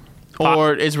bench?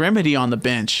 Or is Remedy on the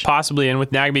bench? Possibly, and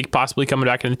with Nagbe possibly coming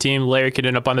back in the team, Larry could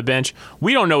end up on the bench.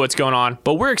 We don't know what's going on,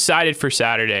 but we're excited for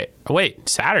Saturday. Oh, wait,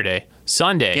 Sunday.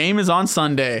 Game is on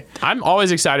Sunday. I'm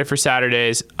always excited for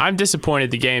Saturdays. I'm disappointed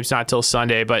the game's not till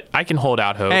Sunday, but I can hold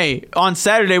out hope. Hey, on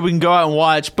Saturday we can go out and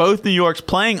watch both New Yorks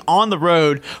playing on the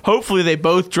road. Hopefully they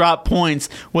both drop points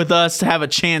with us to have a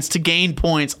chance to gain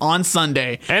points on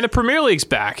Sunday. And the Premier League's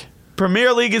back.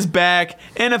 Premier League is back.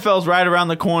 NFL's right around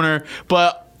the corner,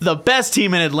 but the best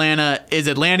team in Atlanta is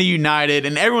Atlanta United,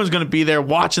 and everyone's going to be there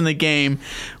watching the game.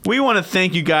 We want to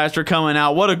thank you guys for coming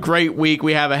out. What a great week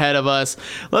we have ahead of us.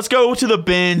 Let's go to the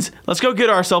bins. Let's go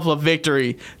get ourselves a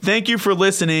victory. Thank you for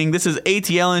listening. This is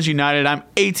ATLN's United. I'm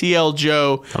ATL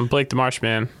Joe. I'm Blake the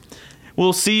Marshman.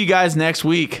 We'll see you guys next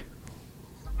week.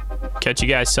 Catch you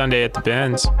guys Sunday at the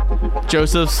Bins.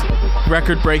 Joseph's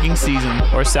record-breaking season.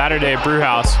 Or Saturday at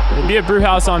Brewhouse. We'll be at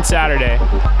Brewhouse on Saturday.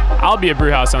 I'll be at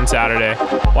Brewhouse on Saturday,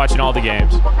 watching all the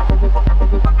games.